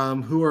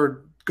 who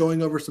are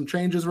going over some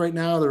changes right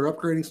now. They're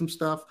upgrading some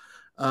stuff.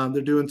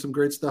 They're doing some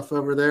great stuff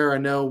over there. I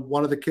know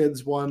one of the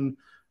kids won.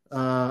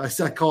 I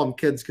call them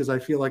kids because I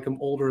feel like I'm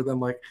older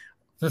than like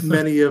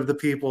many of the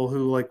people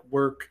who like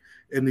work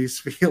in these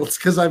fields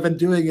because I've been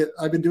doing it.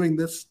 I've been doing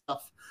this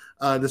stuff,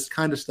 this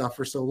kind of stuff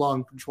for so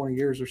long, for 20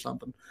 years or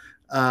something.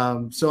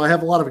 So I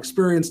have a lot of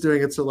experience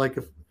doing it. So like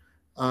if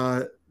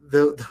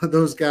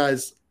those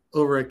guys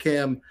over at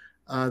CAM,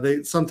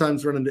 they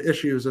sometimes run into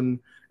issues, and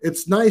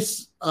it's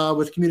nice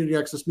with Community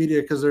Access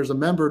Media because there's a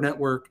member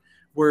network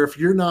where if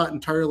you're not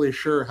entirely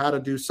sure how to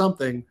do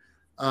something,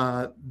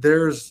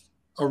 there's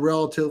a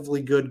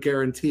relatively good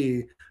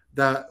guarantee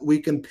that we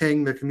can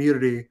ping the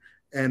community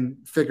and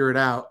figure it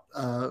out.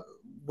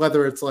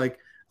 Whether it's like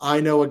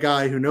I know a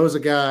guy who knows a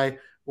guy,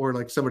 or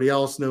like somebody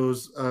else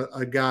knows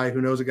a guy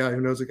who knows a guy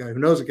who knows a guy who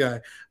knows a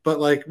guy, but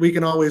like we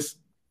can always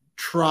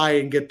try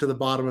and get to the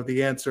bottom of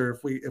the answer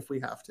if we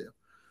have to.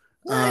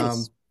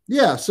 Nice.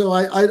 Yeah, so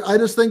I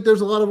just think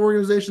there's a lot of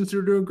organizations who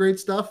are doing great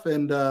stuff,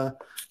 and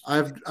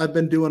I've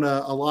been doing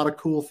a lot of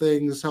cool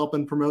things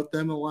helping promote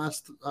them in the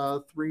last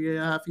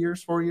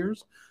 4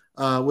 years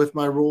with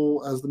my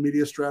role as the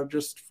media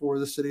strategist for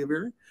the city of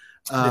Erie.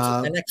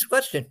 That's my next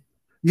question.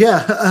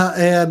 Yeah,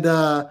 and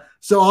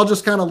so I'll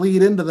just kind of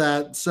lead into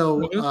that.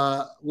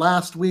 So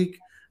last week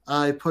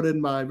I put in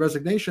my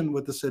resignation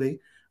with the city,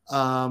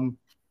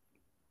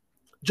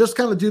 just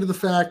kind of due to the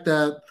fact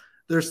that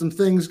there's some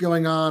things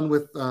going on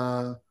with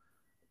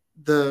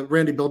the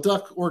Randy Bill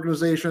Duck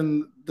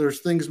organization.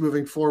 There's things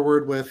moving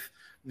forward with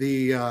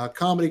the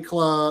comedy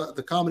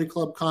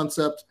club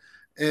concept,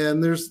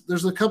 and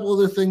there's a couple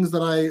other things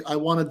that I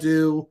want to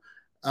do,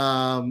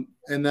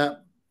 and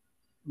that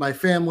my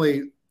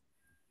family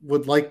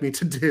would like me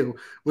to do,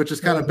 which is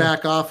kind of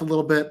back off a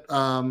little bit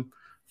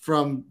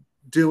from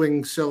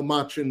doing so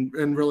much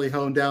and really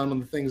hone down on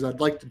the things I'd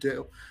like to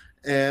do.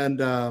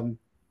 And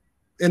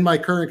in my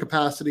current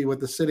capacity with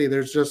the city,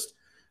 there's just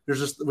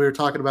we were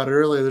talking about it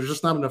earlier, there's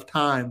just not enough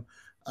time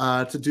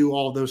to do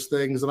all those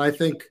things. And I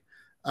think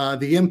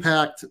the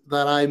impact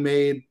that I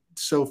made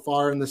so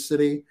far in the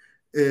city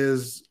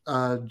is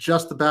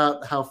just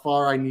about how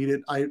far I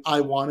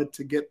wanted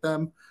to get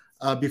them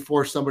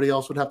before somebody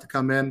else would have to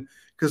come in.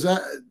 Because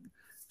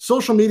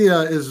social media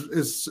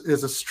is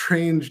a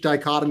strange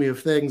dichotomy of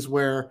things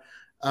where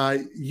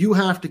you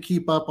have to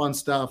keep up on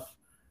stuff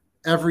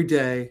every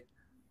day,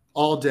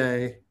 all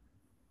day,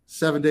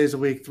 7 days a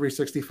week,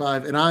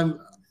 365. And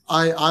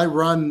I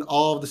run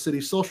all of the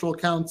city's social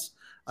accounts.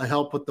 I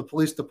help with the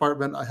police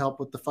department. I help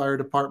with the fire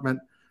department.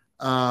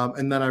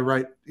 And then I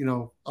write,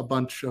 a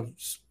bunch of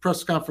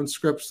press conference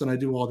scripts, and I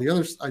did all the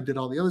other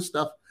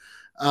stuff.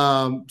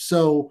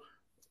 So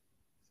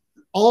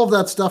all of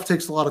that stuff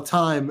takes a lot of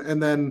time.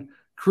 And then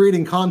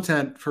creating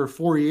content for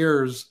 4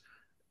 years,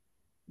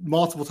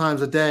 multiple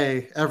times a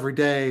day, every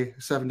day,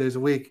 7 days a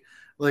week.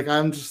 Like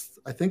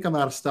I think I'm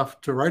out of stuff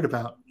to write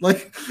about.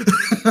 Like,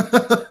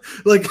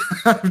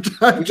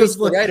 I'm just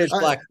like,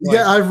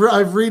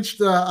 I've reached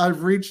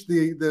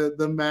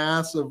the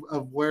mass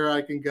of where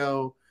I can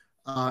go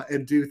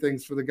and do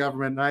things for the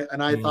government.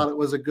 And I thought it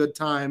was a good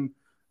time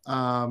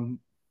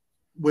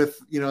with,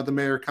 the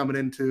mayor coming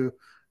into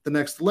the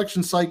next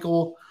election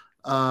cycle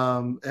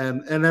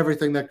and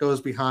everything that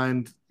goes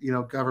behind,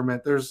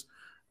 government. There's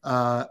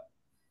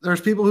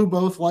people who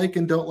both like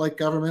and don't like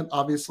government,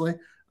 obviously.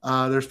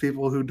 There's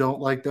people who don't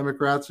like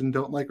Democrats and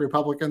don't like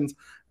Republicans.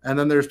 And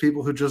then there's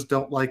people who just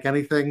don't like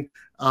anything.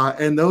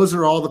 And those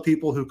are all the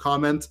people who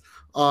comment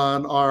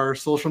on our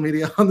social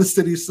media on the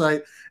city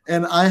site.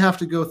 And I have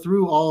to go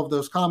through all of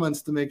those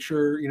comments to make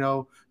sure,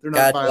 they're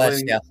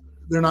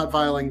not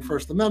violating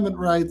First Amendment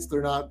rights.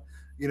 They're not,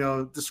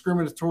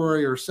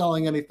 discriminatory or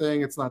selling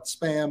anything. It's not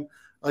spam.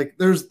 Like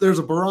there's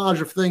a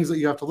barrage of things that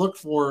you have to look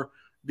for,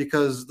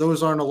 because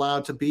those aren't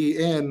allowed to be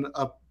in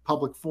a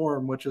public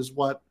forum, which is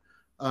what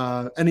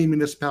any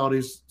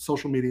municipality's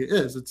social media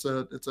is.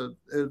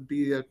 It'd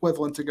be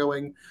equivalent to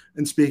going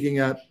and speaking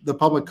at the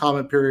public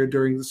comment period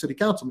during the city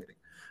council meeting.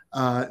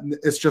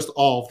 It's just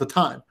all of the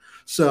time.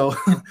 So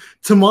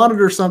to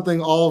monitor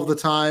something all of the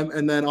time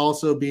and then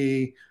also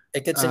it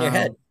gets in your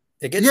head.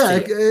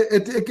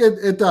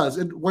 It does.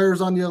 It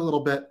wears on you a little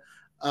bit.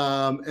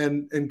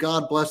 And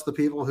God bless the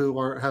people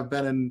who have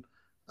been in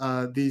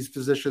these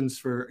positions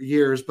for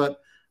years. But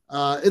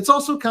it's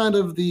also kind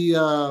of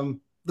the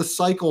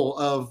cycle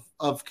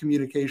of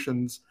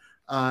communications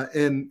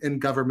in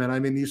government. I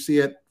mean, you see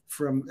it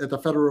at the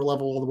federal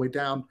level all the way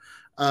down.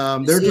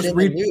 They're just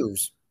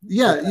news.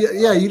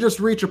 You just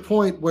reach a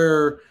point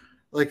where,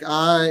 like,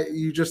 I'm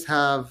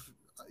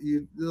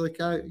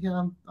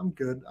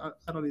good. I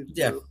don't need to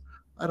do.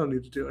 I don't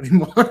need to do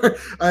anymore.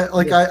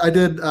 I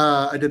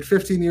did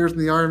 15 years in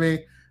the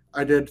Army.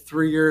 I did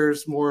 3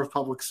 years more of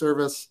public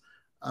service.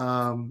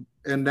 And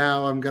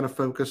now I'm going to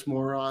focus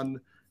more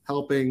on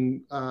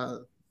helping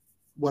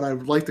what I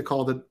would like to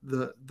call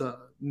the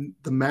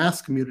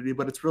mass community,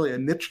 but it's really a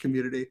niche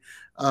community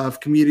of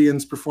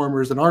comedians,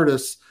 performers, and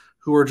artists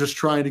who are just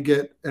trying to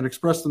get and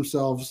express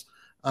themselves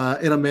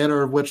in a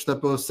manner of which that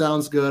both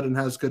sounds good and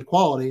has good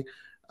quality.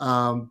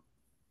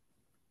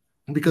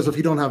 Because if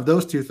you don't have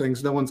those two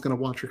things, no one's going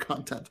to watch your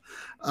content.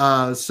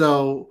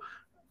 So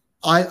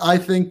I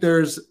think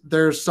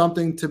there's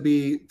something to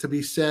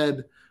be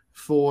said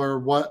for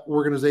what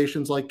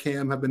organizations like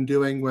CAM have been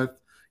doing with,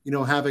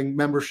 having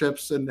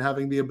memberships and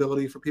having the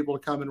ability for people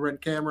to come and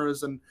rent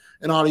cameras and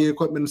audio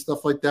equipment and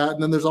stuff like that.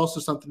 And then there's also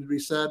something to be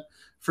said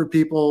for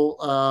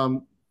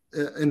people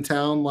in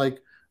town like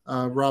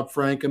Rob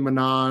Frank and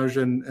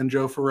Minaj and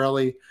Joe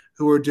Farrelly,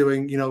 who are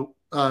doing,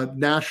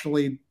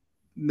 nationally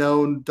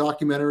known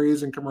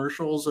documentaries and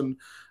commercials and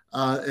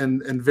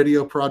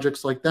video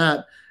projects like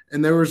that.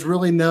 And there was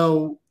really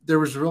no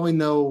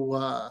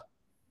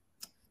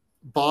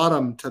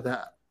bottom to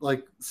that.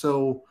 Like,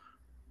 so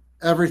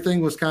everything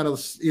was kind of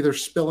either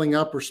spilling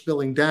up or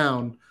spilling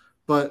down.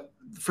 But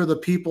for the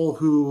people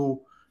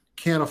who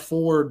can't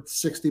afford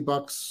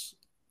 $60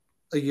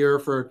 a year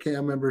for a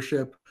CAM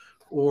membership,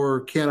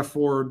 or can't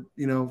afford,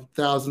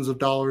 thousands of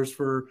dollars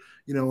for,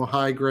 a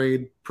high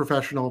grade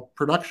professional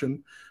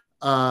production,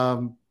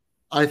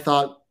 I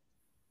thought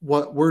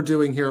what we're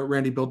doing here at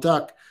Randy Bill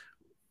Duck,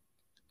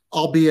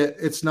 albeit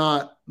it's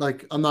not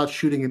like I'm not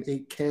shooting in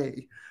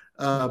 8K,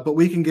 but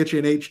we can get you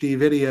an HD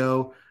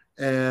video,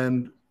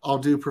 and I'll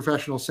do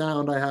professional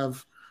sound. I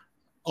have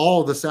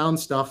all the sound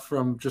stuff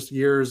from just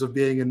years of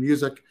being in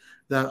music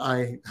that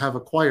I have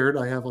acquired.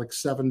 I have like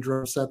 7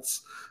 drum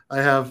sets.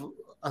 I have,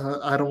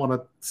 I don't want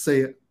to say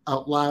it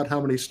out loud how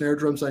many snare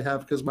drums I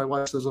have, because my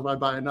wife says if I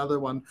buy another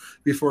one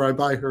before I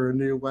buy her a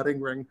new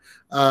wedding ring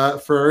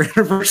for our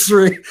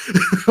anniversary,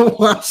 we'll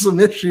have some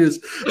issues.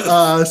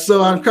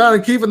 So I'm kind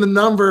of keeping the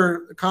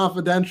number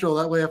confidential.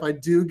 That way, if I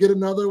do get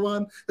another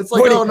one, it's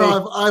like, oh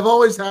no, I've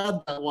always had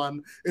that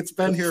one. It's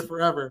been here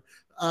forever.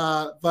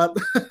 But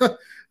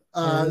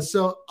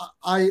so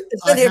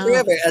it's been here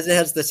forever, as it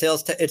has the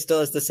sales. It still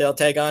has the sale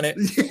tag on it.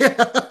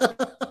 Yeah.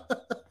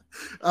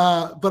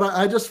 But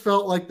I just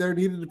felt like there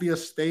needed to be a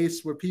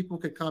space where people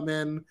could come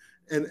in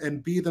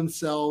and be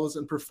themselves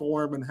and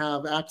perform and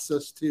have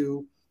access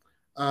to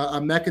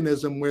a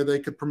mechanism where they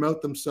could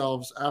promote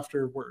themselves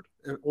afterward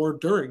or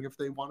during if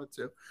they wanted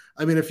to.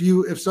 I mean,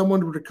 if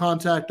someone were to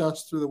contact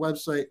us through the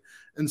website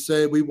and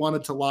say we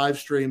wanted to live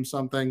stream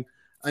something,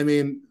 I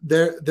mean,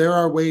 there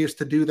are ways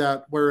to do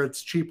that where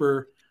it's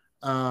cheaper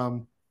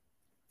than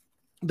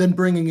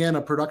bringing in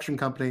a production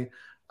company.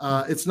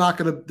 It's not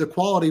going to, the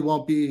quality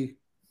won't be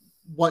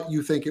what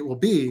you think it will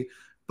be,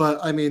 but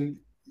I mean,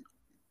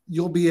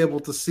 you'll be able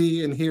to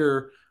see and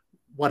hear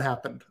what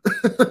happened.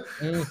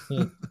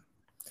 Mm-hmm.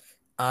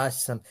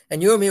 Awesome.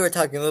 And you and me were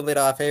talking a little bit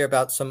off air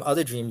about some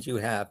other dreams you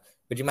have.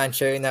 Would you mind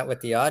sharing that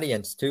with the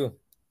audience too?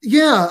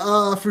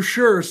 Yeah, for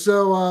sure.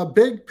 So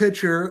big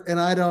picture, and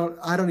I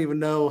don't even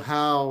know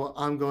how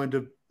I'm going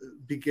to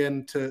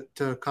begin to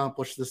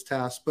accomplish this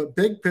task, but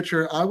big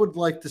picture, I would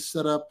like to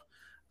set up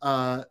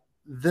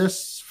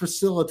this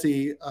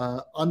facility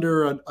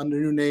under a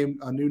new name,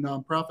 a new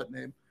nonprofit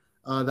name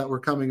that we're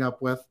coming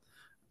up with.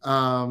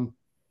 So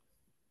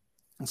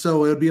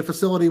it would be a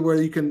facility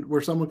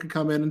where someone could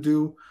come in and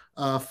do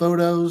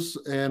photos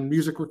and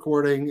music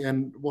recording,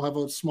 and we'll have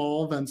a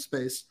small event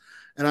space.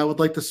 And I would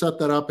like to set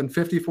that up in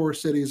 54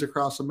 cities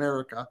across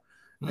America.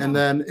 Oh. And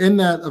then in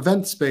that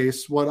event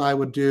space, what I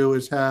would do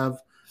is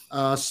have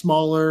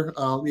smaller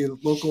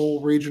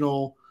local,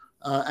 regional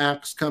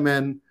acts come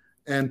in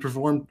and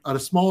perform at a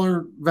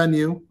smaller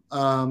venue.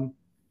 And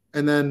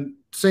then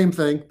same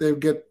thing, they would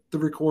get the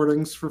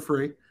recordings for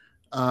free.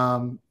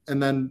 And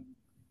then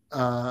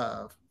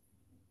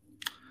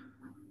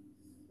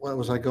what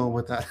was I going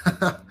with that?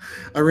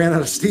 I ran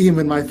out of steam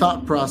in my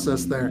thought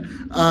process there.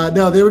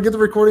 No, they would get the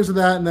recordings of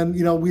that. And then,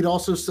 we'd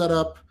also set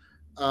up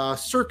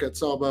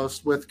circuits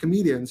almost with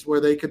comedians where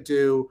they could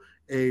do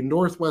a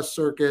Northwest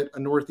circuit, a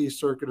Northeast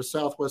circuit, a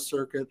Southwest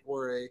circuit,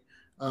 or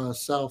a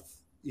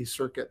Southeast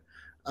circuit.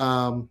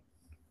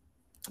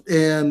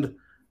 And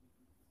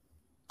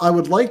I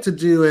would like to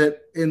do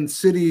it in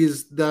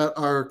cities that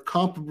are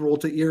comparable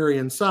to Erie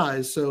in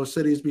size. So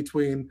cities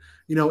between,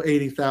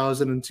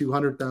 80,000 and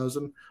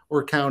 200,000,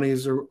 or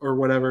counties or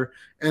whatever.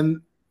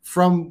 And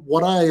from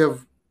what I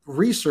have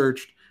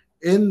researched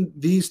in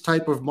these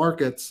type of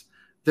markets,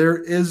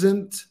 there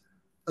isn't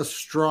a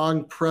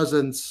strong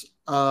presence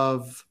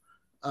of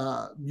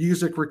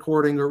music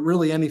recording or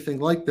really anything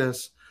like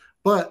this.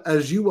 But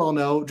as you all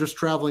know, just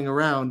traveling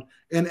around,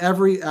 in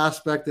every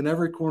aspect, in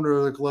every corner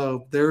of the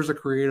globe, there's a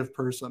creative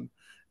person.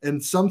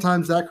 And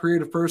sometimes that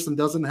creative person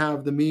doesn't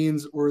have the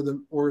means or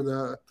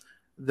the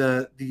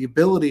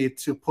ability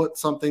to put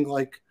something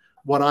like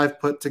what I've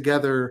put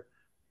together,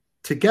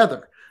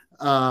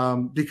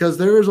 because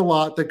there is a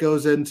lot that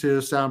goes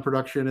into sound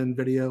production and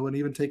video and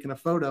even taking a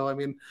photo. I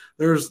mean,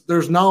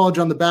 there's knowledge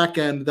on the back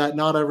end that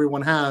not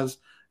everyone has.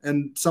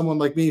 And someone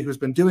like me who's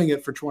been doing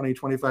it for 20,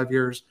 25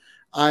 years,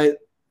 I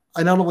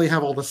not only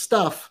have all the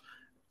stuff,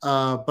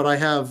 but I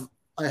have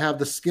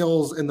the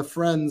skills and the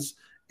friends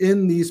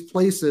in these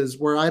places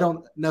where I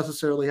don't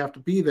necessarily have to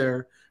be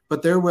there,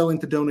 but they're willing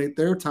to donate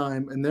their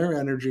time and their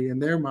energy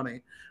and their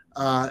money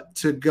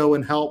to go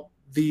and help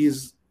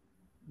these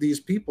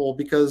people,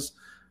 because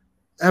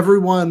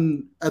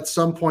everyone at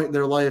some point in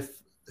their life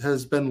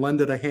has been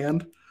lended a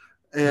hand.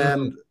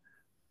 And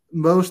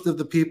most of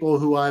the people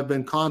who I've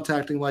been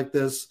contacting like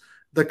this,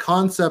 the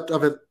concept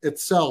of it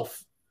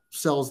itself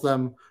sells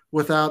them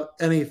without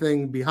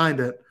anything behind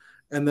it.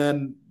 And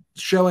then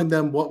showing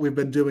them what we've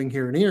been doing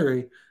here in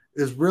Erie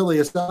is really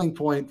a selling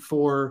point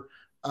for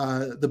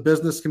the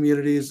business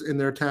communities in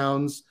their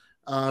towns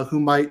who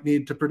might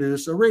need to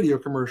produce a radio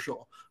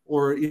commercial,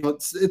 or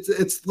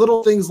it's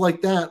little things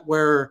like that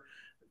where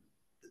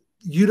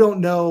you don't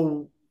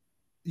know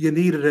you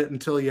needed it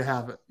until you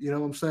have it. You know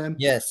what I'm saying?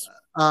 Yes.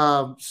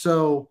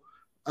 So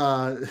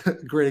a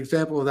great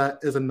example of that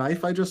is a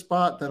knife I just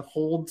bought that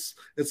holds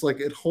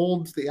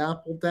the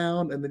apple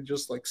down and then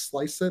just like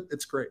slice it.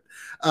 It's great.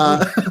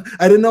 I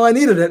didn't know I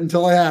needed it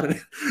until I had it.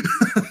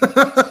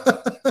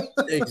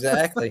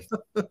 Exactly.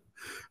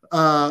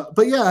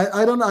 But yeah,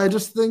 I don't know. I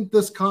just think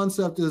this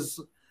concept is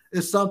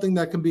something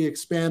that can be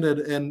expanded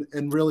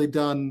and really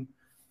done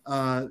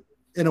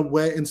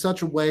in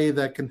such a way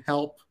that can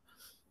help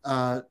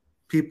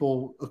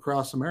people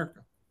across America.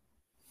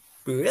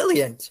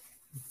 Brilliant.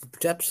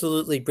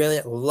 Absolutely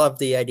brilliant. Love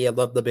the idea.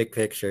 Love the big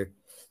picture.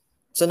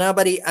 So now,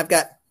 buddy, I've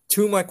got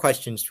 2 more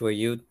questions for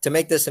you to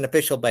make this an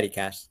official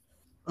BuddyCast.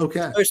 Okay.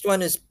 The first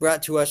one is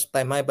brought to us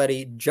by my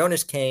buddy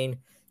Jonas Kane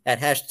at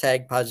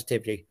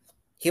 #Positivity.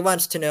 He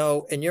wants to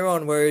know, in your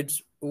own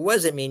words, what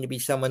does it mean to be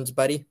someone's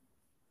buddy?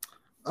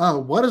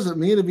 What does it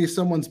mean to be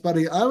someone's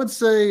buddy? I would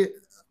say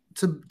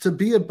to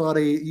be a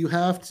buddy, you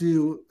have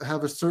to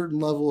have a certain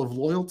level of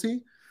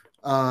loyalty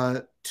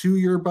to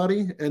your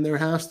buddy, and there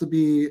has to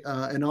be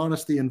an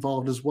honesty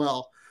involved as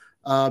well.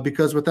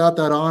 Because without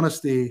that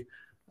honesty,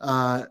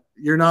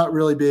 you're not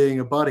really being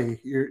a buddy.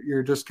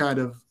 You're just kind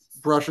of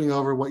brushing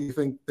over what you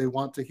think they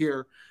want to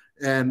hear.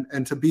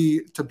 And to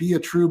be a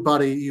true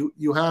buddy,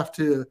 you have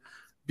to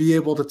be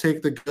able to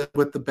take the good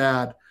with the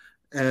bad.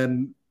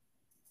 And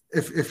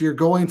if you're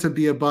going to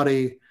be a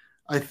buddy,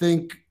 I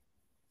think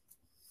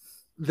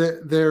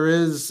that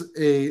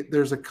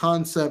there's a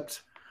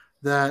concept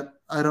that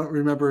I don't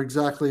remember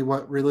exactly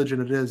what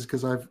religion it is,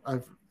 because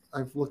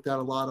I've looked at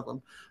a lot of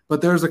them,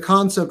 but there's a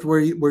concept where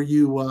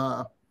you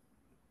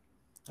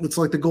it's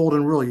like the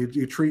golden rule.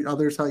 You treat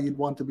others how you'd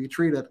want to be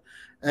treated.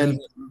 And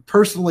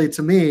personally,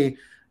 to me,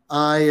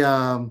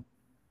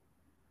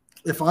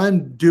 if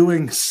I'm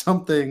doing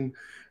something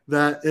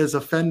that is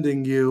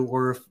offending you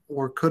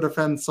or could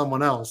offend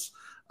someone else,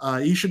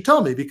 you should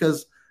tell me,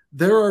 because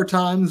there are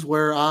times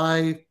where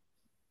I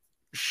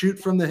shoot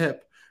from the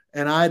hip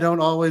and I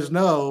don't always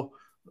know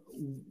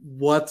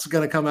what's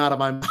going to come out of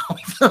my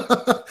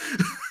mouth.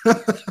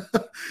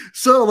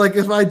 So like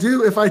if I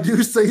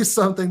do say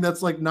something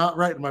that's like not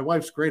right, and my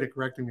wife's great at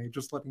correcting me,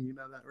 just letting you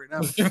know that right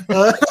now.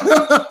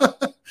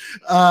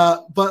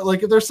 But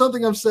like if there's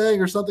something I'm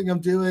saying or something I'm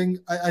doing,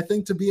 I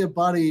think to be a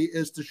buddy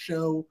is to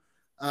show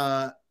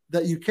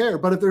that you care.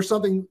 But if there's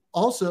something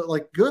also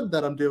like good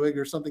that I'm doing,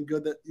 or something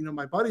good that, you know,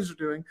 my buddies are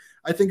doing,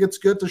 I think it's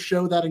good to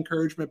show that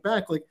encouragement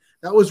back. Like,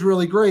 that was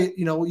really great.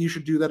 You know, you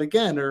should do that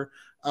again. Or,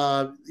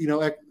 you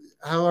know,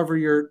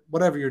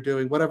 whatever you're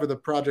doing, whatever the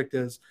project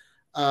is,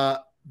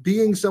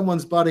 being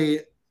someone's buddy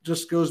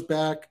just goes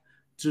back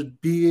to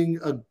being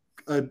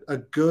a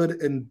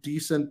good and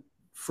decent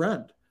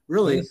friend.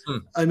 Really. Mm-hmm.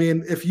 I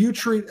mean, if you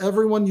treat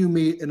everyone you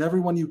meet and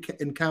everyone you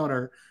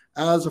encounter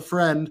as a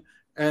friend,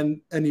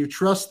 and you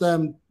trust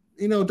them,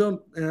 you know,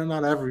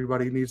 not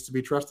everybody needs to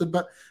be trusted,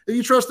 but if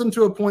you trust them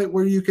to a point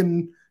where you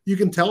can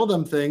tell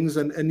them things,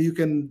 and you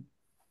can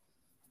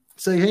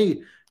say,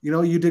 hey, you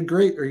know, you did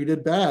great or you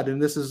did bad,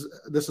 and this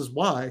is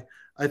why.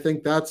 I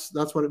think that's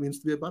what it means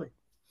to be a buddy.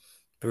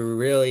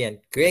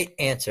 Brilliant. Great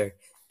answer.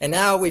 And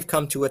now we've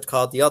come to what's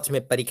called the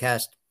Ultimate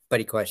BuddyCast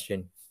Buddy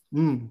Question.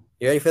 You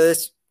ready for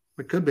this?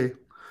 It could be.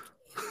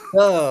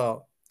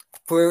 So,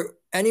 for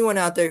anyone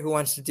out there who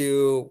wants to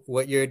do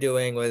what you're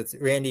doing with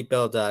Randy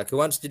Bilduck, who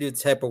wants to do the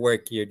type of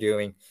work you're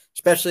doing,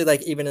 especially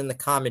like even in the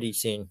comedy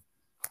scene,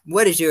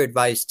 what is your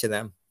advice to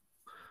them?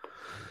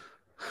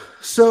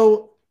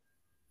 So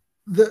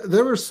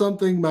there was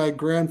something my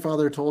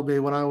grandfather told me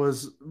when I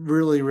was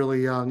really,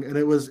 really young. And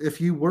it was, if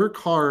you work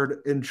hard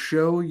and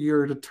show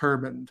you're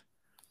determined,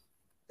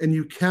 and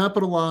you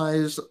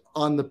capitalize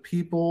on the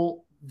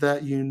people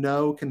that you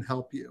know can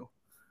help you,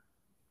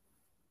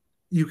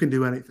 you can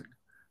do anything.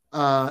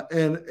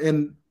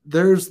 And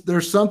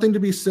there's something to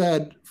be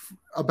said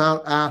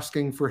about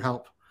asking for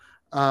help.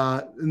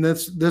 And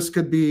this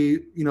could be,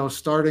 you know,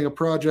 starting a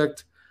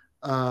project.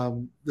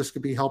 This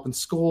could be help in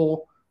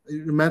school,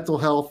 mental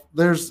health.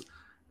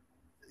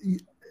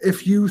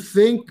 If you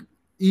think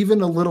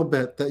even a little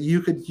bit that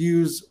you could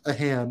use a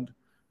hand,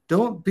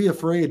 don't be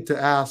afraid to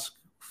ask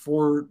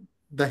for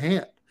the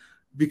hand,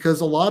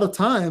 because a lot of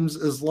times,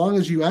 as long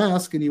as you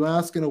ask, and you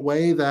ask in a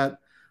way that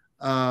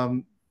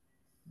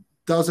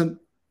doesn't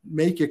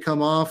make you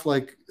come off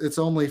like it's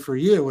only for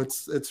you,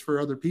 it's for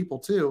other people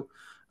too.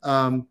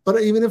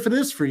 But even if it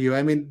is for you,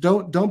 I mean,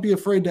 don't be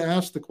afraid to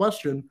ask the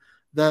question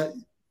that,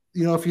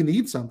 you know, if you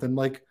need something,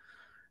 like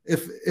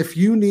if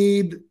you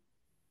need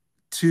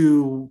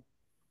to,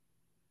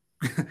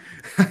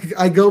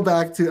 I go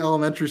back to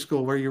elementary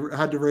school where you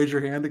had to raise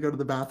your hand to go to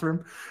the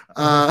bathroom.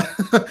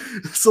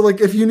 So like,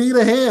 if you need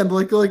a hand,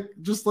 like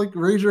just like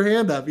raise your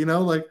hand up, you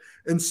know, like,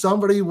 and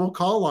somebody will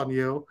call on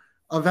you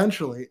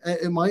eventually.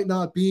 It might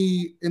not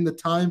be in the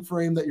time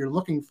frame that you're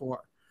looking for,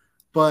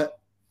 but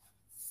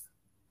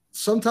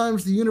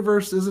sometimes the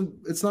universe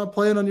it's not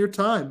playing on your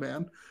time,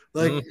 man.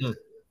 Like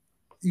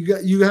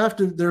you have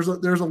to, there's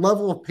a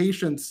level of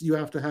patience you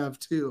have to have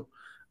too.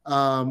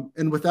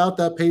 And without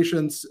that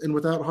patience, and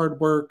without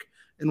hard work,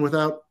 and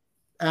without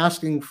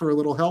asking for a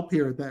little help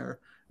here and there,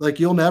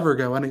 like, you'll never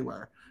go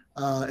anywhere.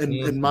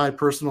 In my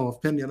personal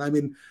opinion, I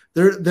mean,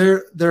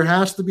 there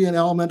has to be an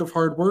element of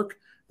hard work.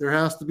 There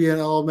has to be an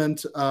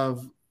element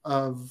of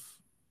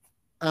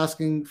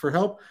asking for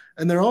help.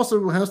 And there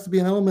also has to be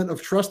an element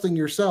of trusting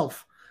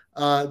yourself,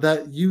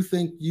 that you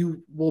think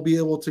you will be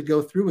able to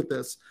go through with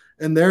this.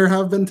 And there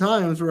have been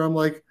times where I'm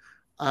like,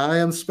 I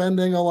am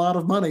spending a lot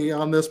of money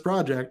on this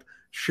project.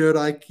 Should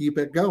I keep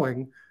it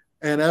going?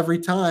 And every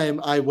time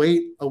I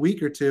wait a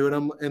week or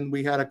two, and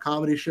we had a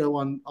comedy show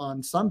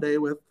on Sunday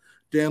with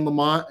Dan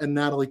Lamont and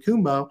Natalie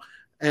Kumbo.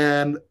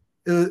 And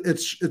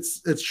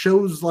it's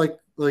shows like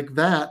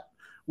that,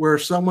 where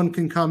someone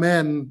can come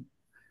in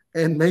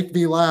and make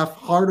me laugh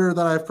harder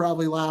than I've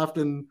probably laughed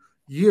in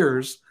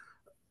years.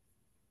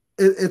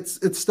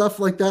 It's stuff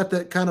like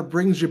that kind of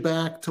brings you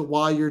back to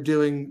why you're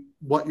doing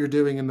what you're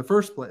doing in the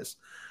first place.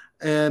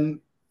 And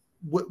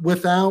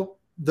without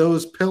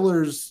those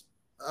pillars,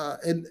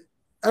 and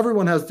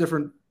everyone has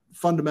different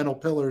fundamental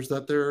pillars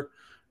that their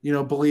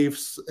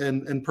beliefs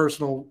and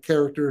personal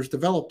characters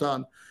developed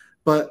on,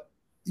 but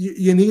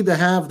you need to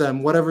have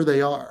them, whatever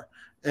they are.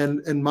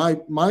 And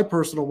my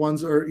personal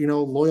ones are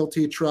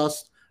loyalty,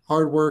 trust,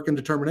 hard work, and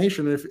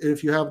determination.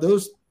 If you have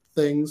those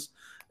things,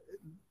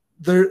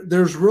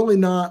 there's really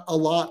not a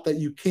lot that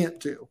you can't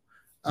do.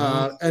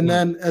 And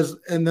then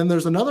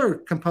there's another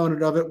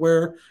component of it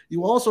where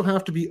you also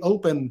have to be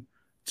open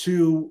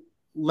to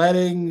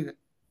letting,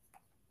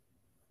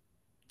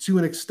 to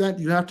an extent,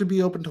 you have to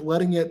be open to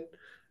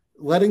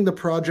letting the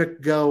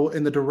project go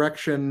in the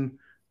direction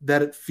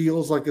that it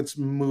feels like it's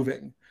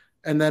moving.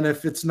 And then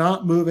if it's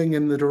not moving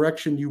in the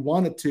direction you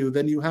want it to,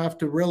 then you have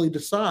to really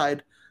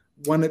decide,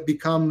 when it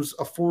becomes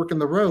a fork in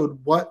the road,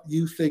 what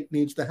you think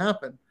needs to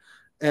happen.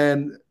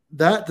 And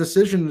that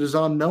decision is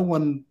on no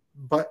one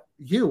but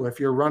you. If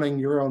you're running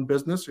your own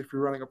business, if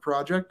you're running a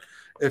project,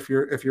 if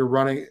you're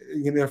running,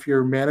 if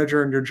you're a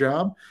manager in your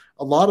job,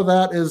 a lot of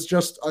that is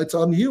just, it's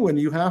on you, and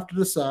you have to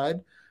decide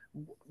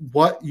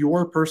what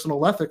your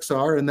personal ethics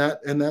are in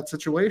that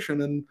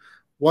situation. And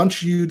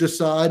once you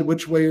decide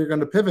which way you're going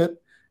to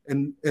pivot,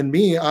 and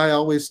me, I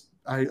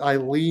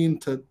lean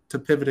to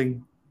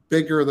pivoting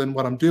bigger than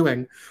what I'm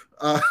doing.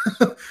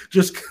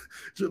 Just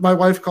my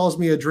wife calls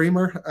me a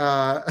dreamer.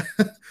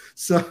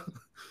 So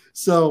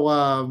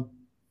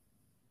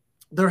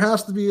there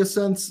has to be a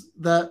sense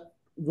that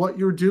what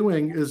you're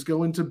doing is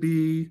going to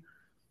be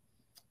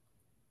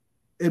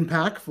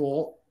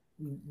impactful,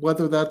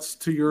 whether that's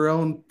to your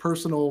own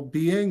personal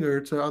being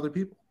or to other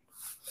people.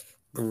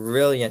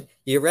 Brilliant.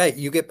 You're right.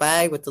 You get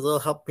by with a little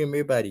help from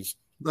your buddies.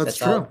 That's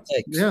true.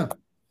 Yeah.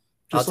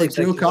 Just like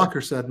Joe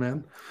Cocker said,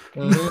 man.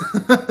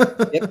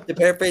 Mm-hmm. Yep. To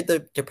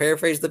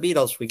paraphrase the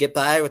Beatles, we get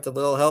by with a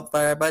little help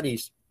by our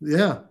buddies.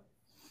 Yeah.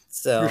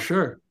 So for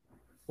sure.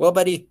 Well,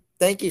 buddy,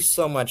 thank you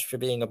so much for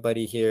being a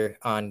buddy here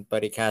on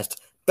BuddyCast.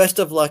 Best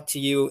of luck to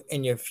you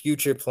in your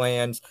future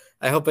plans.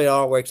 I hope it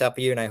all works out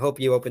for you, and I hope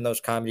you open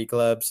those comedy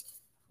clubs.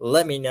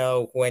 Let me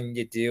know when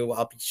you do.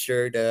 I'll be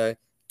sure to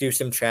do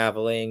some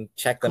traveling,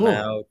 check them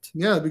out.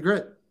 Yeah, it'd be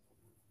great.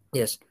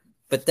 Yes.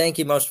 But thank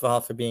you most of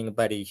all for being a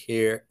buddy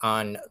here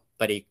on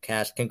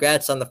BuddyCast.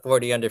 Congrats on the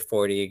 40 under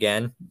 40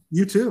 again.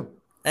 You too.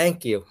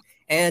 Thank you.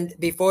 And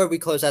before we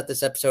close out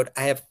this episode,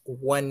 I have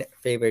one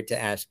favor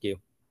to ask you.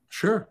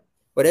 Sure.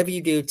 Whatever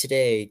you do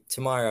today,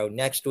 tomorrow,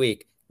 next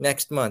week,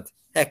 next month,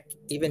 heck,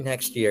 even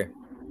next year,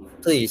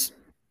 please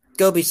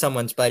go be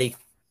someone's buddy.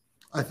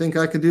 I think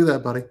I can do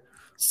that, buddy.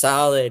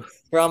 Solid.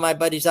 For all my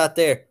buddies out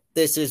there,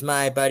 this is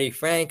my buddy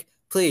Frank.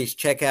 Please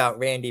check out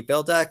Randy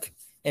Bilduck,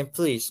 and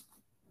please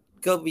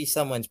go be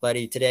someone's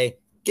buddy today.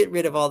 Get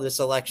rid of all the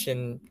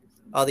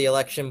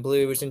election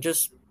blues, and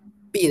just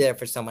be there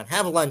for someone.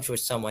 Have lunch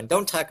with someone.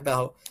 Don't talk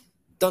about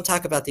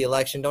the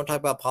election. Don't talk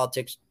about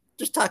politics.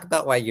 Just talk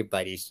about why you're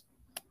buddies.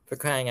 For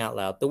crying out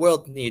loud. The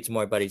world needs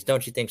more buddies.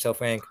 Don't you think so,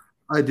 Frank?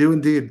 I do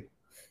indeed.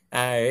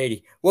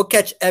 Alrighty. We'll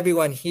catch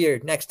everyone here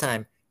next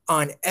time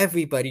on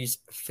everybody's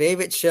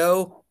favorite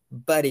show,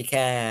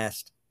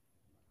 BuddyCast.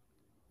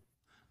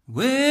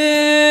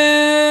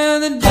 Well,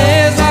 the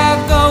days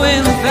are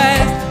going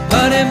fast.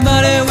 Buddy,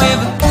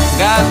 we've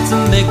got to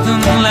make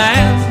them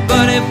last.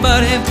 Buddy,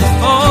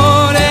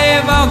 before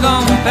they've all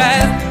gone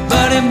past.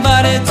 Buddy,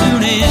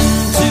 tune in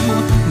to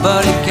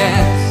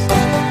BuddyCast.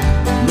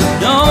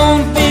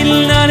 Don't be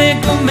nutty,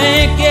 go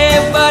make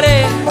it,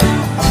 buddy,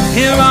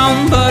 here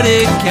on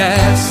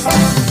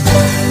BuddyCast.